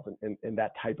presenting yourself in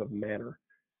that type of manner,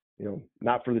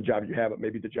 not for the job you have, but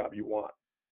maybe the job you want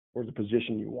or the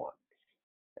position you want.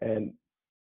 And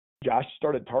Josh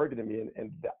started targeting me,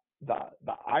 and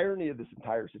the irony of this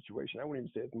entire situation, I wouldn't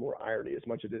even say it's more irony as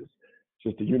much as it is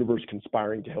just the universe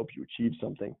conspiring to help you achieve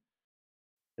something,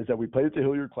 is that we played at the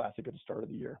Hilliard Classic at the start of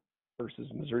the year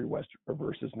versus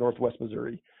Northwest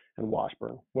Missouri and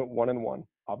Washburn. Went 1-1,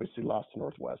 obviously lost to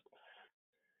Northwest.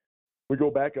 We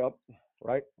go back up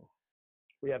right?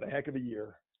 We have a heck of a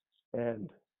year, and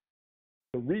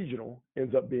the regional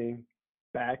ends up being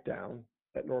back down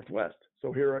at Northwest.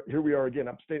 So here we are again.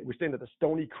 We're staying at the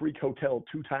Stony Creek Hotel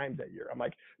 2 times that year. I'm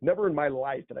like, never in my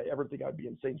life did I ever think I'd be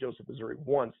in St. Joseph, Missouri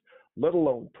once, let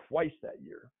alone twice that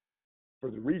year for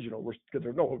the regional, because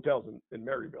there's no hotels in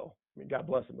Maryville. I mean, God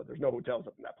bless them, but there's no hotels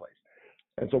up in that place.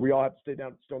 And so we all have to stay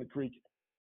down at Stony Creek.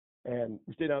 And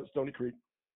we stayed down at Stony Creek.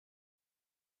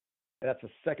 And that's the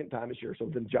second time this year. So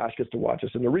then Josh gets to watch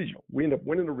us in the regional. We end up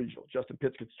winning the regional. Justin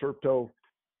Pitts gets turf toe.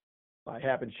 By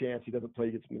happen chance, he doesn't play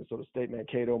against Minnesota State.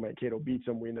 Mankato beats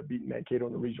him. We end up beating Mankato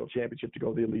in the regional championship to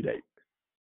go to the Elite Eight.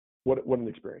 What an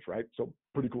experience, right? So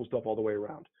pretty cool stuff all the way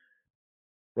around.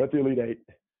 We're at the Elite Eight.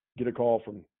 Get a call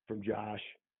from Josh.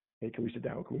 Hey, can we sit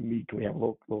down? Can we meet? Can we have a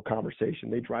little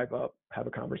conversation? They drive up, have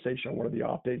a conversation on one of the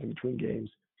off days in between games.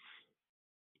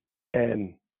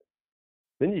 And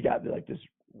then you got like this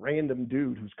random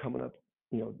dude who's coming up,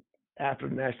 after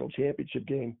the national championship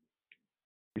game.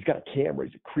 He's got a camera.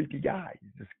 He's a creepy guy.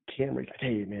 He's this camera. He's like,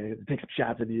 hey, man, take some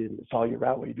shots of you and follow you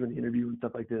around while you're doing the interview and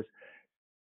stuff like this.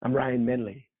 I'm Ryan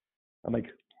Menley. I'm like,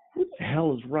 who the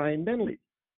hell is Ryan Menley?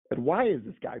 And why is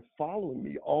this guy following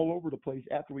me all over the place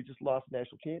after we just lost the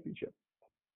national championship?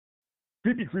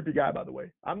 Creepy guy, by the way.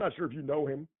 I'm not sure if you know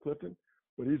him, Clifton,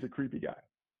 but he's a creepy guy.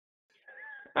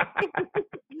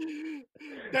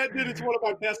 That dude is one of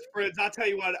my best friends. I'll tell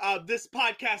you what, this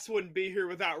podcast wouldn't be here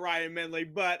without Ryan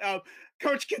Menley. But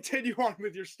Coach, continue on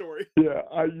with your story. Yeah,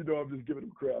 I'm just giving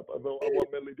him crap. I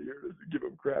want Menley to hear this and give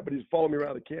him crap, but he's following me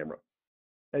around the camera.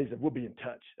 And he said, we'll be in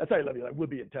touch. That's how he let me, like, we'll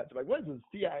be in touch. I'm like, what is this,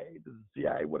 CIA? This is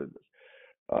CIA. What is this?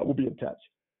 We'll be in touch.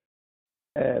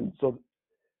 And so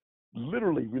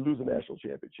literally we lose a national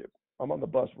championship. I'm on the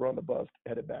bus. We're on the bus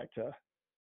headed back to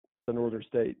the Northern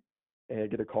State. And I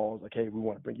get a call. It's like, hey, we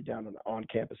want to bring you down on an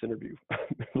on-campus interview.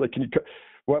 Like, can you come?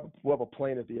 We'll have a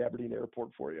plane at the Aberdeen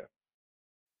airport for you.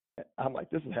 I'm like,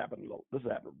 this is happening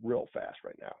real fast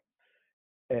right now.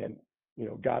 And,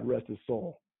 God rest his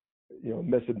soul,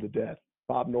 miss him to death.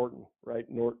 Bob Norton, right?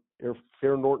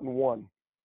 Air Norton 1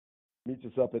 meets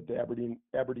us up at the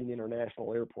Aberdeen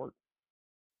International Airport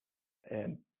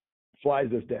and flies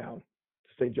us down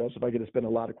to St. Joseph. I get to spend a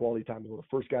lot of quality time with one of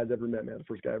the first guys I ever met, man. The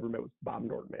first guy I ever met was Bob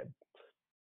Norton, man.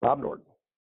 Bob Norton.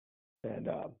 And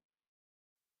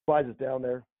flies us down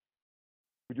there.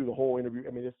 We do the whole interview.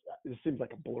 I mean, it seems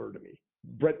like a blur to me.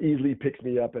 Brett Easley picks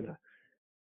me up in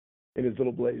his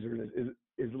little blazer and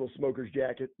his little smoker's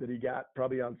jacket that he got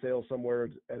probably on sale somewhere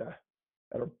at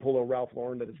a Polo Ralph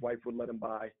Lauren that his wife would let him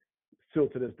buy. Still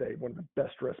to this day, one of the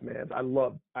best dressed mans. I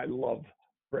love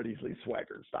Brett Easley's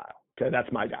swagger style. Okay,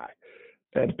 that's my guy.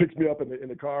 And picks me up in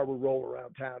the car. We're rolling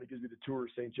around town. He gives me the tour of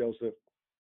St. Joseph.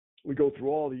 We go through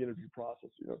all the interview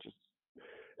process. Just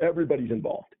everybody's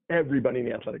involved. Everybody in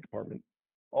the athletic department.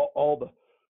 All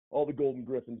the Golden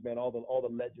Griffins, man. All the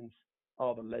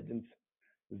legends.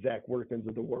 Zach Workmans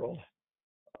of the world.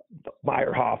 The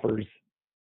Meyerhoffers.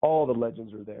 All the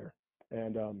legends are there.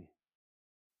 And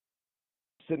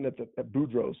sitting at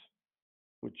Boudreaux's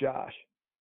with Josh.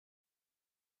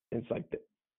 And it's like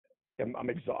I'm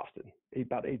exhausted.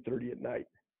 About 8:30 at night,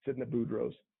 sitting at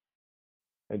Boudreaux's.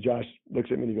 And Josh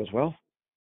looks at me and he goes, well,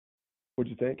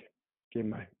 what'd you think? Gave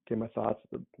my thoughts.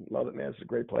 Love it, man. It's a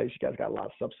great place. You guys got a lot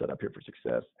of stuff set up here for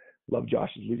success. Love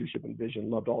Josh's leadership and vision.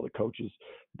 Loved all the coaches.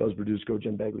 Buzz Berdusco,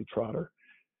 Jen Bagley Trotter,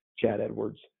 Chad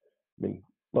Edwards. I mean,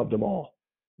 loved them all.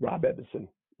 Rob Edmondson.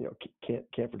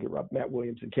 Can't forget Rob. Matt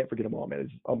Williamson. Can't forget them all, man.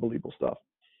 It's unbelievable stuff.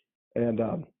 And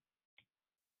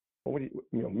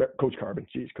Coach Carbon.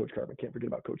 Geez, Coach Carbon. Can't forget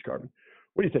about Coach Carbon.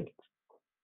 What do you think?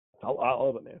 I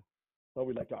love it, man. Well,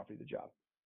 we'd like to offer you the job.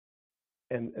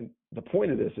 And the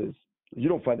point of this is you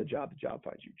don't find the job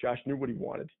finds you. Josh knew what he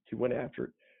wanted. He went after it.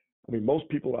 I mean, most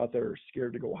people out there are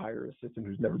scared to go hire an assistant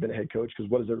who's never been a head coach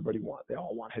because what does everybody want? They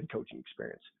all want head coaching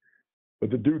experience.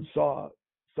 But the dude saw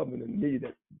something in me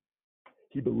that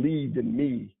he believed in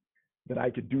me that I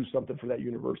could do something for that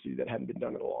university that hadn't been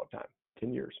done in a long time,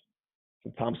 10 years,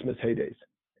 since Tom Smith's heydays.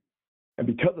 And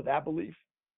because of that belief,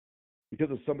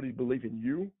 because of somebody's belief in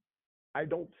you, I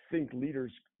don't think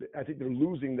I think they're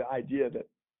losing the idea that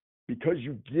because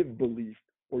you give belief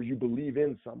or you believe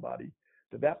in somebody,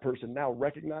 that person now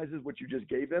recognizes what you just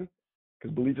gave them,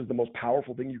 because belief is the most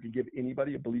powerful thing you can give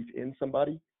anybody, a belief in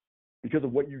somebody. Because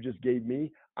of what you just gave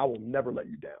me, I will never let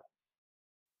you down.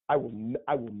 I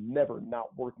will never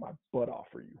not work my butt off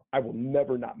for you. I will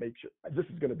never not make sure. This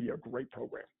is going to be a great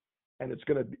program, and it's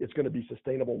going to be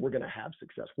sustainable. We're going to have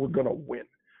success. We're going to win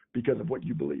because of what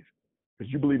you believe.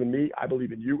 Because you believe in me, I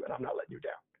believe in you, and I'm not letting you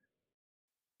down.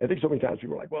 I think so many times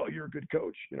people are like, well, you're a good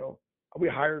coach, We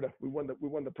won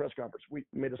the press conference. We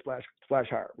made a splash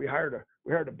hire. We hired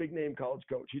a big name college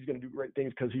coach. He's going to do great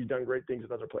things because he's done great things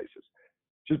at other places.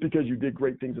 Just because you did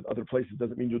great things at other places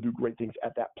doesn't mean you'll do great things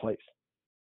at that place.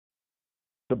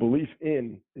 The belief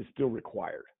in is still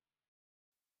required.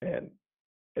 And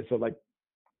so like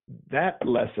that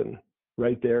lesson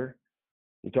right there,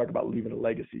 you talk about leaving a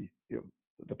legacy,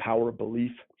 the power of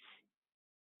belief.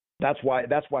 That's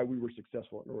why we were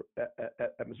successful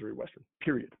at Missouri Western,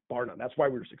 period, bar none. That's why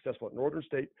we were successful at Northern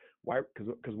State. Why?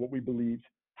 Because what we believed,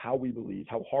 how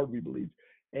hard we believed,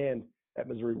 and at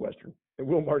Missouri Western. And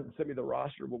Will Martin sent me the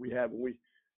roster of what we had when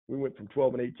we went from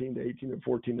 12-18 to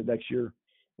 18-14 the next year.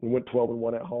 We went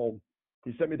 12-1 at home.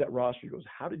 He sent me that roster. He goes,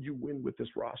 "How did you win with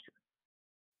this roster?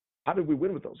 How did we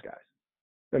win with those guys?"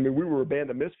 I mean, we were a band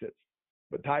of misfits,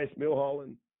 but Tyus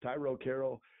Milholland, Tyrell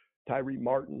Carroll, Tyree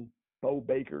Martin, Bo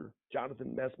Baker,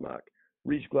 Jonathan Mesmock,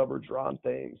 Reese Glover, Jerron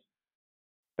Thames,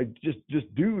 like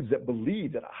just dudes that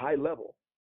believed at a high level,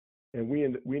 and we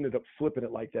ended up flipping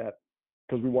it like that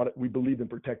because we believed in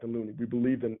protecting Looney. We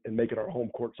believed in making our home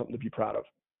court something to be proud of,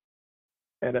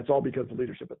 and that's all because the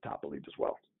leadership at the top believed as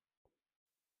well.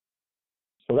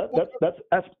 So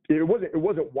that's it.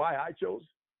 Wasn't why I chose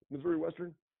Missouri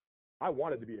Western. I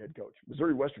wanted to be a head coach.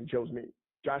 Missouri Western chose me.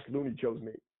 Josh Looney chose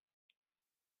me.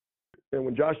 And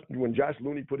when Josh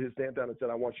Looney put his stamp down and said,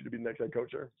 "I want you to be the next head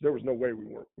coach there was no way we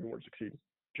weren't succeeding.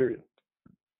 Period.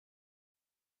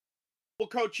 Well,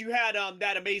 Coach, you had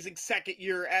that amazing second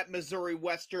year at Missouri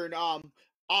Western.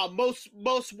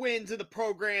 Most wins in the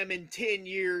program in 10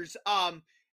 years.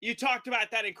 You talked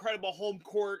about that incredible home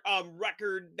court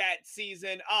record that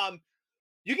season.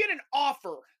 You get an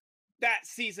offer that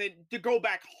season to go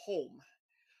back home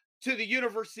to the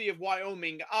University of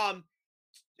Wyoming.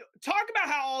 Talk about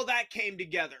how all that came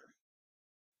together.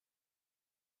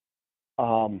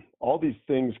 All these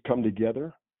things come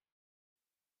together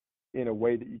in a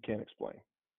way that you can't explain,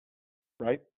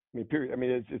 right? I mean, period. I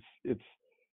mean,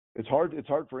 it's hard. It's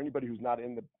hard for anybody who's not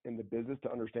in the business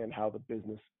to understand how the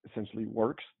business essentially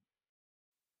works.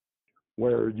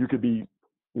 Where you could be,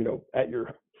 you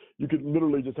could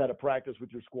literally just had a practice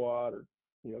with your squad, or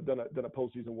done a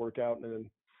postseason workout, and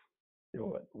then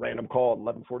a random call at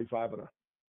 11:45 on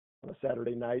a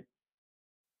Saturday night.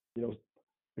 The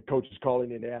coach is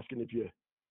calling and asking if you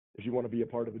want to be a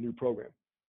part of a new program.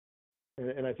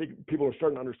 And I think people are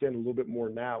starting to understand a little bit more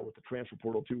now with the transfer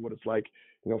portal too, what it's like,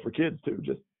 for kids too.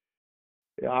 Just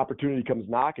the opportunity comes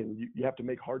knocking, you have to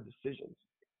make hard decisions.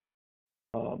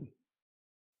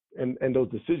 And those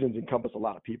decisions encompass a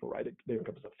lot of people, right? They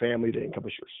encompass a family, they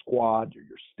encompass your squad, your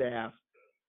staff.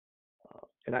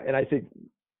 And I think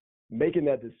making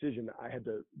that decision, I had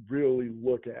to really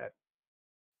look at,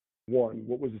 one,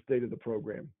 what was the state of the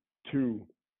program? Two,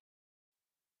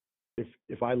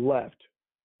 if I left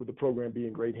with the program being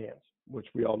in great hands, which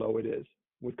we all know it is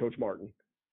with Coach Martin.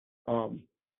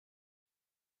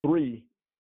 Three,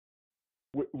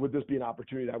 would this be an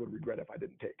opportunity that I would regret if I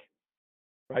didn't take?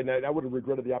 Right? And I would have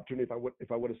regretted the opportunity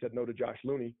if I would have said no to Josh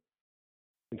Looney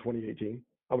in 2018.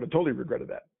 I would have totally regretted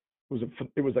that.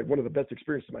 It was like one of the best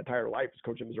experiences of my entire life was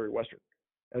coaching Missouri Western.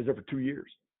 I was there for 2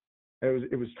 years. And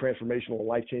it was transformational and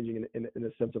life-changing in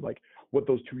the sense of like what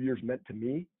those 2 years meant to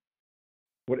me,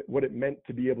 what it meant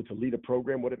to be able to lead a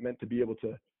program, what it meant to be able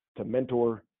to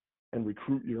mentor and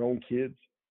recruit your own kids,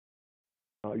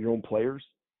 your own players,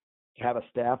 have a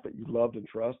staff that you loved and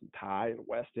trust, and Ty and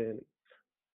Weston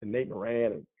and Nate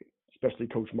Moran, and especially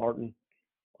Coach Martin.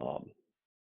 Those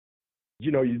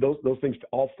things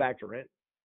all factor in.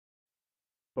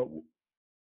 But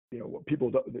what people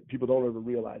don't ever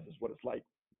realize is what it's like.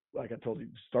 Like I told you,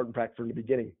 starting practice from the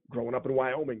beginning, growing up in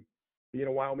Wyoming, being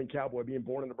a Wyoming Cowboy, being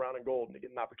born in the brown and gold, and to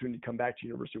get an opportunity to come back to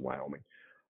University of Wyoming.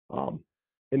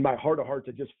 In my heart of hearts,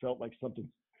 it just felt like something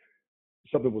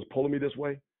was pulling me this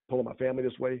way, pulling my family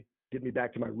this way, getting me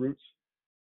back to my roots,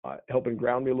 helping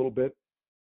ground me a little bit.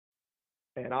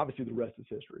 And obviously the rest is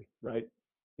history, right?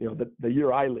 The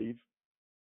year I leave,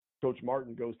 Coach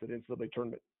Martin goes to the NCAA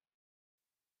tournament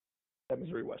at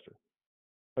Missouri Western.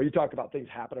 Now, you talk about things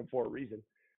happening for a reason.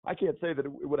 I can't say that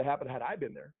it would have happened had I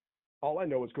been there. All I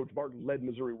know is Coach Martin led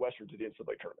Missouri Western to the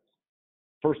NCAA tournament.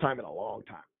 First time in a long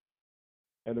time.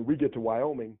 And then we get to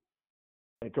Wyoming,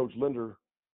 and Coach Linder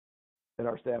and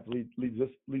our staff leads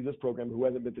this program, who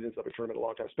hasn't been to the NCAA tournament in a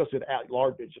long time, especially an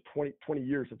at-large bid. 20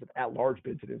 years since an at-large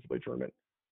bid to the NCAA tournament.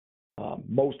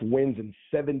 Most wins in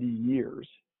 70 years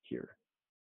here.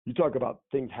 You talk about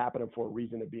things happening for a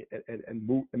reason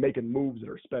and making moves that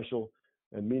are special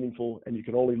and meaningful, and you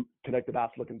can only connect the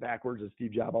dots looking backwards, as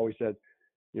Steve Jobs always said.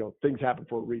 Things happen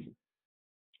for a reason.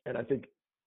 And I think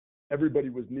everybody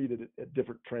was needed at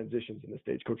different transitions in the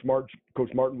States. Coach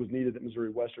Martin was needed at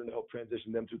Missouri Western to help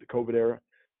transition them through the COVID era.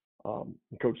 And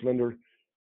Coach Linder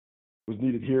was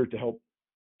needed here to help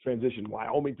transition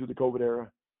Wyoming through the COVID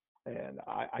era. And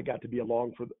I got to be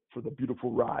along for the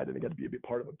beautiful ride, and I got to be a big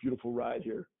part of a beautiful ride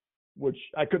here, which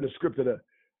I couldn't have scripted a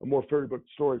more fairy book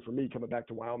story for me coming back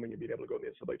to Wyoming and being able to go to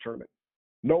the NCAA tournament,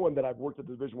 knowing that I've worked at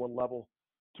the Division I level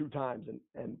 2 times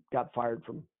and got fired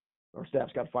from, our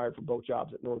staffs got fired from both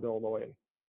jobs at Northern Illinois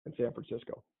and San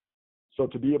Francisco. So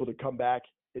to be able to come back,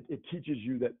 it teaches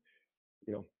you that,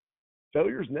 you know,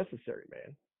 failure is necessary,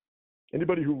 man.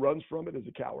 Anybody who runs from it is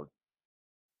a coward.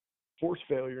 Force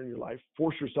failure in your life.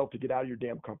 Force yourself to get out of your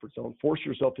damn comfort zone. Force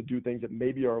yourself to do things that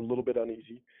maybe are a little bit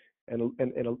uneasy and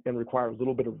require a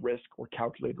little bit of risk or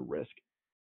calculated risk.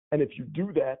 And if you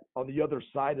do that, on the other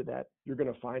side of that, you're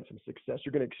going to find some success.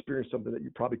 You're going to experience something that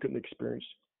you probably couldn't experience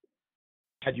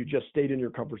had you just stayed in your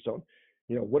comfort zone.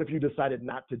 You know, what if you decided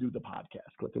not to do the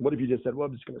podcast, Clifton? What if you just said, well,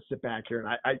 I'm just going to sit back here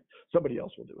and somebody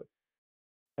else will do it?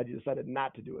 Had you decided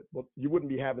not to do it, well, you wouldn't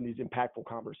be having these impactful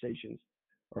conversations,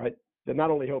 all right, that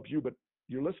not only help you, but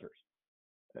your listeners.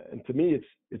 And to me,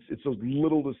 it's those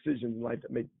little decisions in life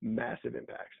that make massive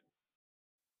impacts.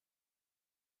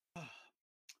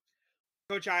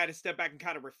 Coach, I had to step back and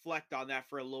kind of reflect on that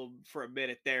for a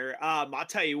minute there. I'll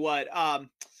tell you what,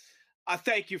 I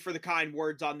thank you for the kind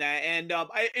words on that. And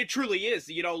it truly is,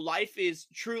 you know, life is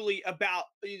truly about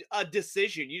a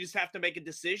decision. You just have to make a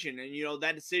decision. And, you know,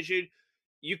 that decision,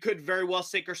 you could very well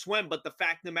sink or swim. But the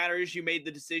fact of the matter is you made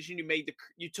the decision.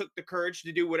 You took the courage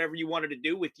to do whatever you wanted to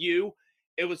do. With you,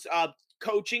 it was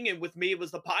coaching. And with me, it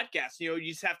was the podcast. You know,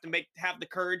 you just have to have the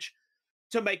courage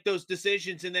to make those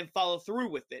decisions and then follow through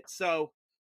with it. So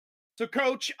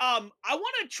Coach, I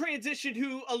want to transition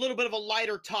to a little bit of a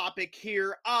lighter topic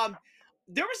here.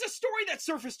 There was a story that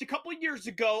surfaced a couple of years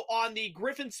ago on the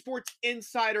Griffin Sports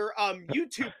Insider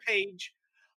YouTube page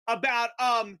about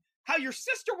how your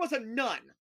sister was a nun,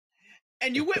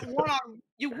 and you went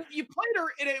you played her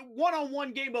in a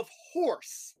one-on-one game of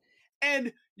horse,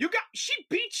 and she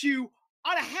beat you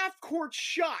on a half-court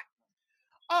shot.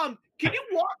 Can you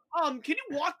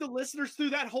walk the listeners through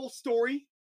that whole story?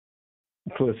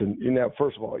 Listen, you know,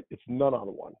 first of all, it's none on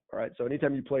one. All right. So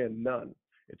anytime you play a nun,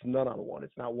 it's none on one.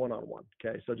 It's not one on one.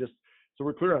 Okay. So just so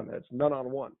we're clear on that, it's none on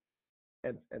one.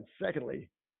 And secondly,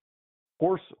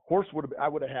 horse I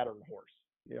would have had her in horse.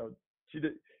 You know, she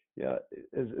did. Yeah.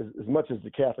 As much as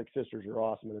the Catholic sisters are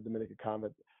awesome in the Dominican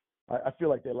convent, I feel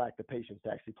like they lack the patience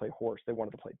to actually play horse. They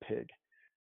wanted to play pig.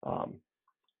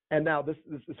 And now this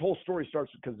whole story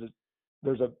starts because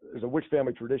there's a Wicks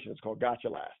family tradition. It's called Gotcha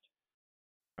Last.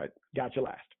 Right? Gotcha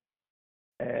last.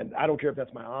 And I don't care if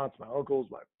that's my aunts, my uncles,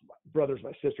 my brothers,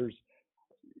 my sisters.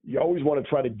 You always want to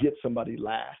try to get somebody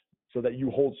last so that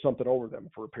you hold something over them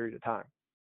for a period of time.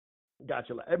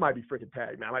 Gotcha last. It might be freaking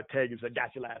tag, man. I might tag you and say,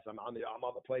 gotcha last. I'm on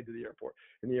the plane to the airport.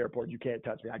 In the airport, you can't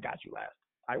touch me. I got you last.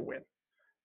 I win.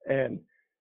 And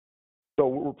so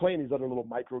we're playing these other little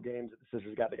micro games that the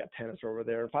sisters got. They got tennis over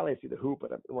there. And finally I see the hoop,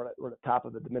 and we're at the top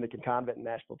of the Dominican convent in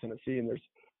Nashville, Tennessee, and there's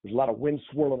a lot of wind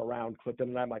swirling around Clifton,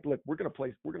 and I'm like, look, we're gonna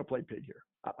play pig here.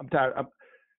 I'm tired. I'm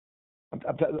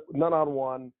none on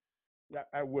one.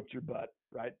 I whipped your butt,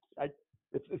 right?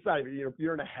 It's not even,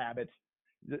 you're in a habit.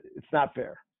 It's not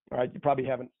fair, all right? You probably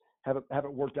haven't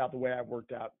worked out the way I've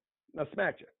worked out. And I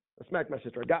smacked you. I smacked my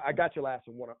sister. I got you last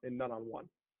in none on one.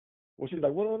 Well, she's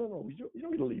like, well, no, you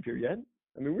don't need to leave here yet.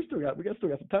 I mean, we still got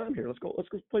some time here. Let's go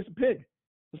play some pig.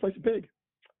 Let's play some pig.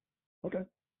 Okay,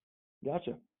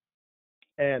 gotcha.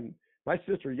 And my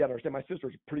sister, you got to understand, my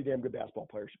sister's a pretty damn good basketball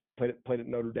player. She played at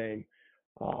Notre Dame.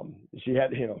 She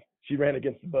had, you know, she ran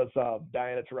against the buzzsaw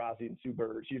Diana Taurasi and Sue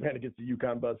Bird. She ran against the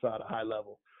UConn buzzsaw at a high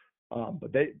level.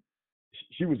 But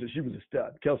she was a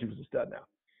stud. Kelsey was a stud now.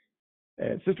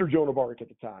 And Sister Joan of Arc at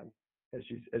the time, as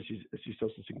she's so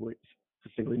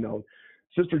succinctly known,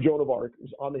 Sister Joan of Arc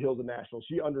is on the hills of Nashville.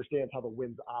 She understands how the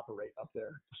winds operate up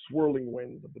there, the swirling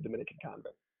winds of the Dominican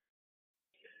convent.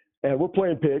 And we're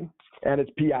playing pig, and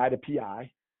it's PI to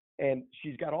PI. And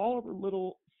she's got all of her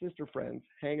little sister friends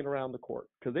hanging around the court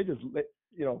because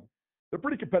they're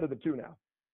pretty competitive too now.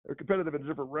 They're competitive in a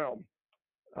different realm.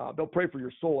 They'll pray for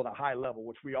your soul at a high level,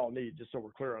 which we all need, just so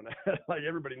we're clear on that. Like,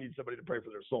 everybody needs somebody to pray for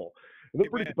their soul. And they're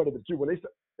pretty competitive too. When they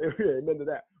start, amen to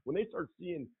that. When they start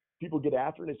seeing people get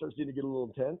after and they start seeing it get a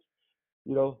little intense,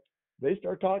 you know, they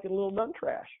start talking a little nun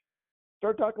trash.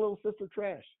 Start talking a little sister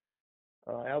trash.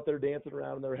 Out there dancing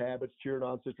around in their habits, cheering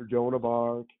on Sister Joan of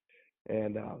Arc.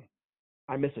 And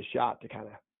I miss a shot to kind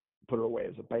of put her away.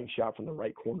 It was a bank shot from the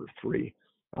right corner 3.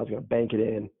 I was going to bank it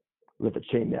in, let the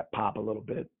chain net pop a little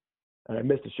bit. And I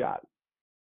missed a shot.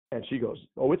 And she goes,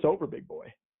 "Oh, it's over, big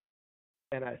boy."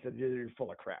 And I said, "You're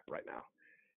full of crap right now.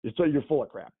 You're full of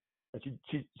crap." And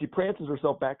she prances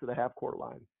herself back to the half court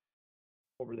line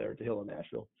over there at the Hill in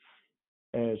Nashville,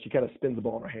 and she kind of spins the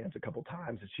ball in her hands a couple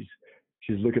times, and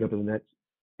she's looking up at the net,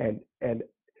 and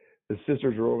the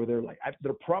sisters are over there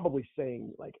they're probably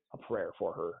saying like a prayer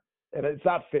for her. And it's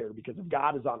not fair because if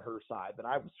God is on her side, then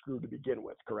I was screwed to begin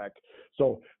with, correct?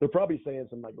 So they're probably saying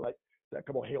some like a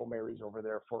couple of Hail Marys over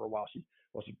there for her while she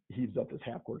heaves up this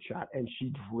half court shot, and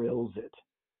she drills it.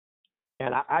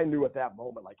 And I knew at that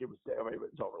moment, like it was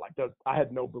over. Like I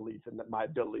had no belief in my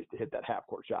abilities to hit that half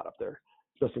court shot up there,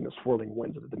 especially in the swirling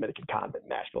winds of the Dominican Convent in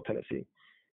Nashville, Tennessee.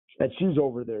 And she's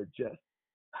over there just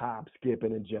hop,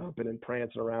 skipping, and jumping and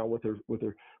prancing around with her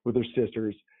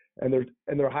sisters, and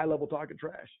they're high level talking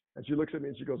trash. And she looks at me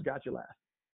and she goes, "Got you last."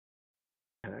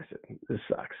 And I said, "This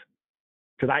sucks,"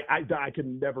 because I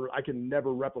can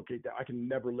never replicate that. I can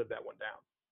never live that one down.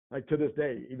 Like to this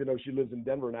day, even though she lives in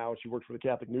Denver now and she works for the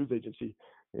Catholic News Agency,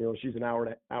 she's an hour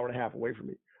and a half away from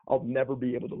me. I'll never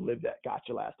be able to live that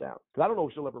 "gotcha last down" because I don't know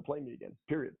if she'll ever play me again.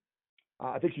 Period.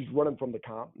 I think she's running from the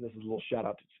comp, and this is a little shout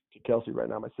out to Kelsey right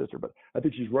now, my sister. But I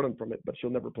think she's running from it, but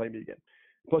she'll never play me again.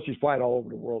 Plus, she's flying all over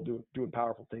the world doing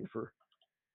powerful things for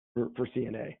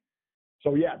CNA.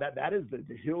 So yeah, that is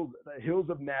the hills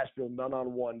of Nashville, none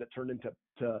on one, that turned into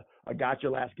a gotcha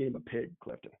last game of pig,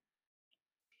 Clifton.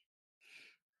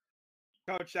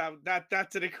 Coach,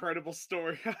 that's an incredible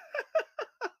story.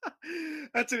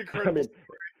 That's an incredible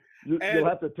story. You'll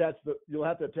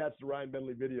have to attach the Ryan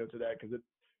Bentley video to that because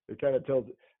it kind of tells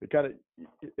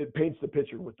it paints the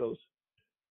picture with those.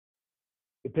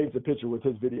 It paints the picture with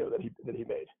his video that he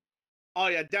made. Oh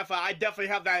yeah, definitely. I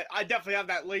definitely have that. I definitely have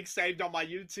that link saved on my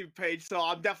YouTube page, so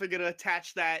I'm definitely going to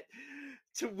attach that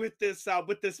with this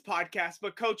podcast.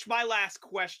 But Coach, my last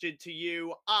question to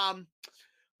you.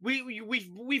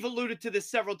 We've alluded to this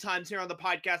several times here on the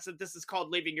podcast that this is called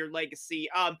Leaving Your Legacy.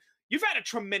 You've had a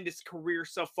tremendous career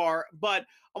so far, but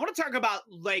I want to talk about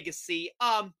legacy.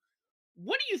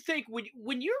 What do you think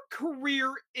when your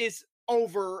career is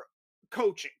over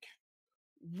coaching?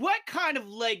 What kind of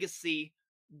legacy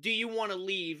do you want to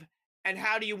leave, and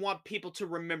how do you want people to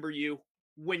remember you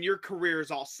when your career is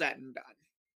all said and done?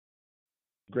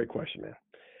 Great question, man.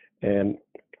 And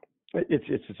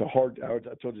it's a hard. I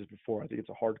told you this before. I think it's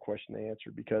a hard question to answer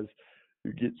because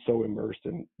you get so immersed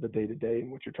in the day to day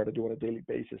and what you're trying to do on a daily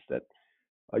basis that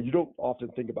you don't often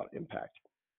think about impact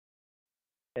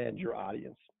and your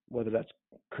audience, whether that's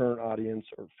current audience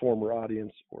or former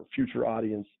audience or future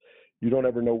audience. You don't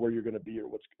ever know where you're going to be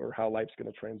or how life's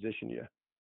going to transition you.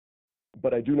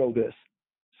 But I do know this: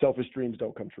 selfish dreams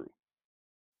don't come true.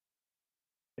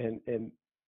 And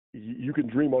you can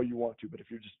dream all you want to, but if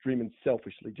you're just dreaming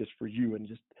selfishly just for you and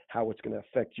just how it's going to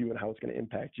affect you and how it's going to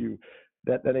impact you,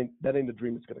 that ain't the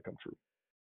dream that's going to come true.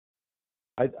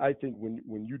 I think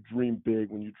when you dream big,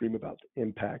 when you dream about the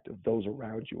impact of those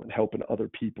around you and helping other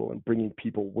people and bringing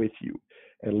people with you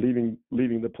and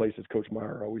leaving the place, as Coach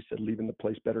Meyer always said, leaving the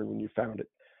place better than when you found it.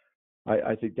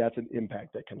 I think that's an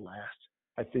impact that can last.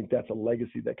 I think that's a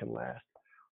legacy that can last.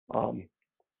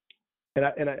 And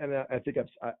I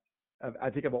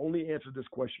think I've only answered this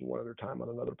question one other time on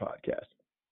another podcast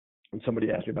when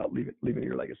somebody asked me about leaving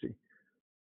your legacy,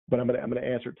 but I'm going to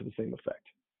answer it to the same effect.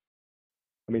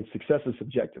 I mean, success is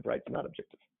subjective, right? It's not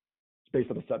objective. It's based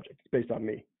on the subject. It's based on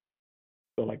me.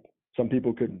 So like some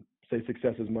people could say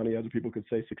success is money. Other people could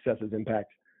say success is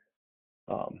impact.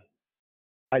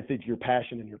 I think your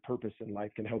passion and your purpose in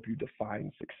life can help you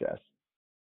define success.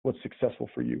 What's successful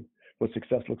for you? What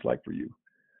success looks like for you?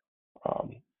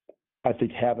 I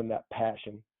think having that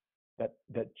passion, that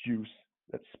juice,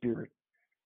 that spirit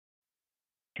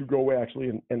to go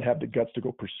actually and have the guts to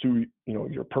go pursue,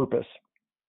 your purpose,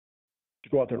 to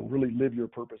go out there and really live your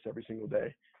purpose every single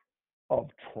day of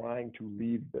trying to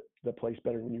leave the place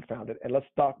better than you found it. And let's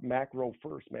talk macro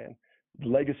first, man. The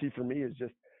legacy for me is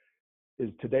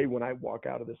today when I walk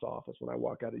out of this office, when I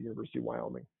walk out of University of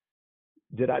Wyoming,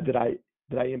 did I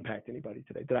impact anybody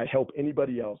today? Did I help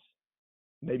anybody else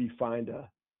maybe find a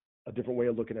different way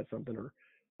of looking at something or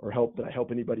did I help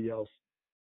anybody else?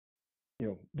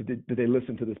 Did they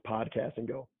listen to this podcast and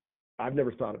go, I've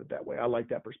never thought of it that way. I like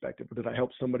that perspective. But did I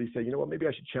help somebody say, you know what, maybe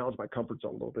I should challenge my comfort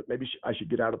zone a little bit. Maybe I should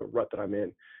get out of the rut that I'm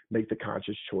in, make the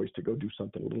conscious choice to go do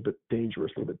something a little bit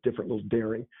dangerous, a little bit different, a little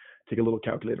daring, take a little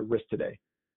calculated risk today.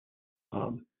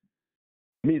 To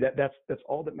me, that's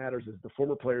all that matters is the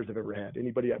former players I've ever had,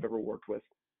 anybody I've ever worked with.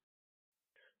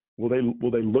 Will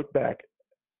they look back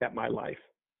at my life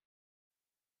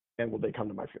and will they come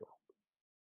to my funeral?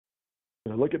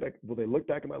 When I look at that, will they look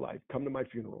back at my life, come to my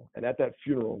funeral, and at that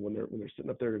funeral, when they're sitting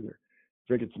up there in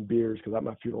drinking some beers, because at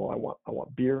my funeral I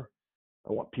want beer,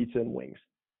 I want pizza and wings.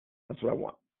 That's what I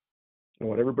want. I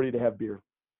want everybody to have beer.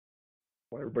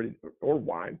 I want everybody, or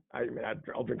wine. I mean,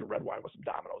 I'll drink a red wine with some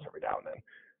Domino's every now and then.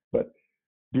 But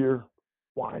beer,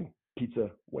 wine,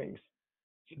 pizza, wings.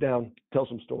 Sit down, tell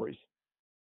some stories,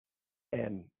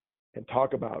 and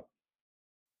talk about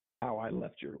how I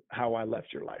left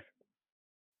your life.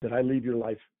 Did I leave your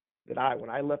life? When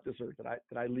I left this earth,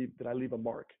 did I leave a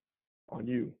mark on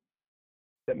you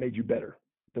that made you better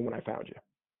than when I found you,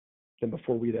 than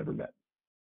before we'd ever met?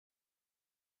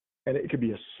 And it could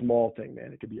be a small thing,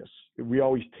 man. It could be we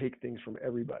always take things from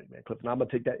everybody, man. Cliff, and I'm gonna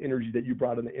take that energy that you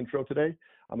brought in the intro today.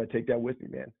 I'm gonna take that with me,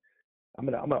 man.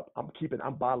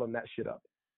 I'm bottling that shit up.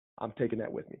 I'm taking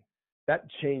that with me. That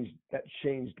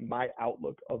changed my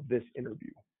outlook of this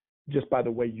interview just by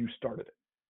the way you started it.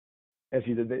 As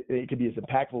it could be as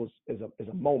impactful as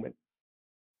a moment.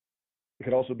 It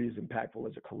could also be as impactful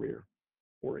as a career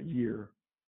or a year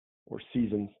or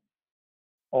seasons.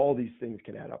 All these things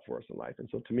can add up for us in life. And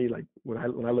so to me, like when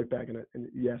I look back and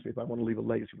you ask me if I want to leave a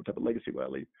legacy, what type of legacy would I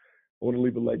leave? I want to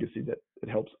leave a legacy that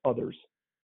helps others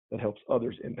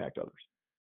impact others.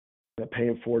 That pay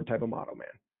it forward type of motto, man.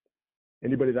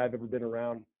 Anybody that I've ever been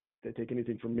around, they take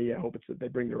anything from me, I hope it's that they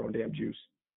bring their own damn juice.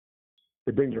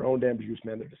 They bring their own damn juice,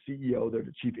 man. They're the CEO, they're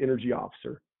the chief energy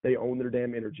officer. They own their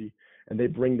damn energy, and they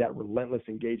bring that relentless,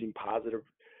 engaging, positive,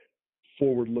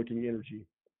 forward-looking energy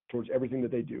towards everything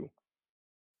that they do.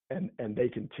 And they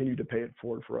continue to pay it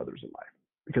forward for others in life.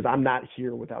 Because I'm not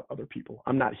here without other people.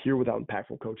 I'm not here without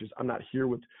impactful coaches. I'm not here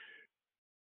with,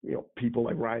 people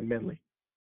like Ryan Menley,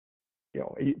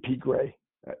 Pete Gray.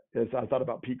 As I thought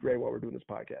about Pete Gray while we're doing this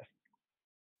podcast.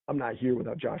 I'm not here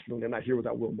without Josh Mooney. I'm not here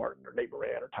without Will Martin or Nate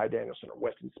Moran or Ty Danielson or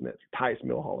Weston Smith or Tyus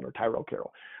Milholland or Tyrell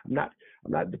Carroll. I'm not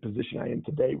in the position I am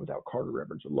today without Carter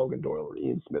Evans or Logan Doyle or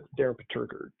Ian Smith, Darren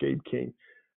Paterka or Gabe King,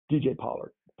 DJ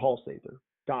Pollard, Paul Sather,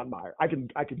 Don Meyer. I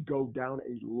could go down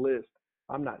a list.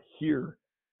 I'm not here,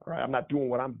 all right? I'm not doing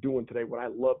what I'm doing today, what I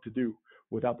love to do,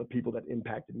 without the people that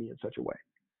impacted me in such a way.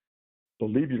 So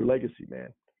leave your legacy,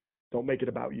 man. Don't make it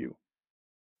about you.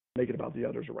 Make it about the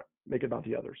others around. Make it about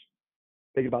the others.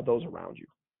 Make it about those around you.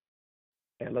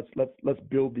 And let's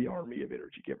build the army of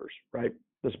energy givers, right?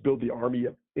 Let's build the army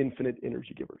of infinite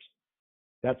energy givers.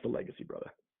 That's the legacy,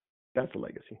 brother. That's the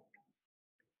legacy.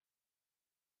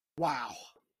 Wow.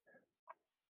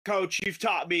 Coach, you've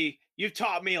taught me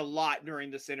a lot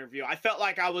during this interview. I felt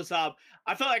like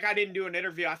I didn't do an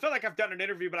interview. I felt like I've done an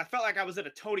interview, but I felt like I was at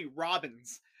a Tony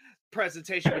Robbins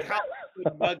presentation with how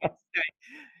good nuggets that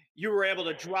you were able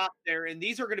to drop there. And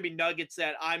these are going to be nuggets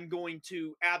that I'm going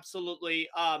to absolutely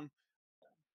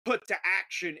put to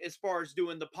action as far as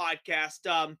doing the podcast.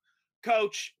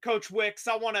 Coach Wicks,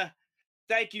 I want to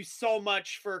thank you so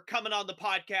much for coming on the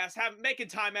podcast, making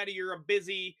time out of your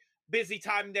busy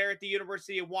time there at the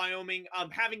University of Wyoming,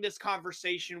 having this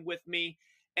conversation with me.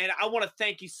 And I want to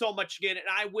thank you so much again. And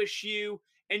I wish you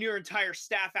and your entire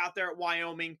staff out there at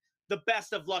Wyoming the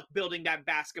best of luck building that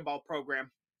basketball program.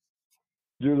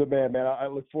 You're the man, man. I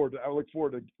look forward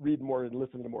to reading more and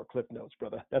listening to more Cliff Notes,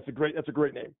 brother. That's a great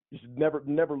name. You should never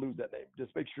lose that name.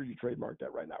 Just make sure you trademark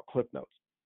that right now, Cliff Notes.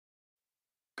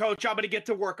 Coach, I'm going to get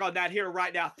to work on that here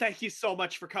right now. Thank you so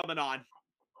much for coming on.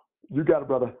 You got it,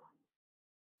 brother.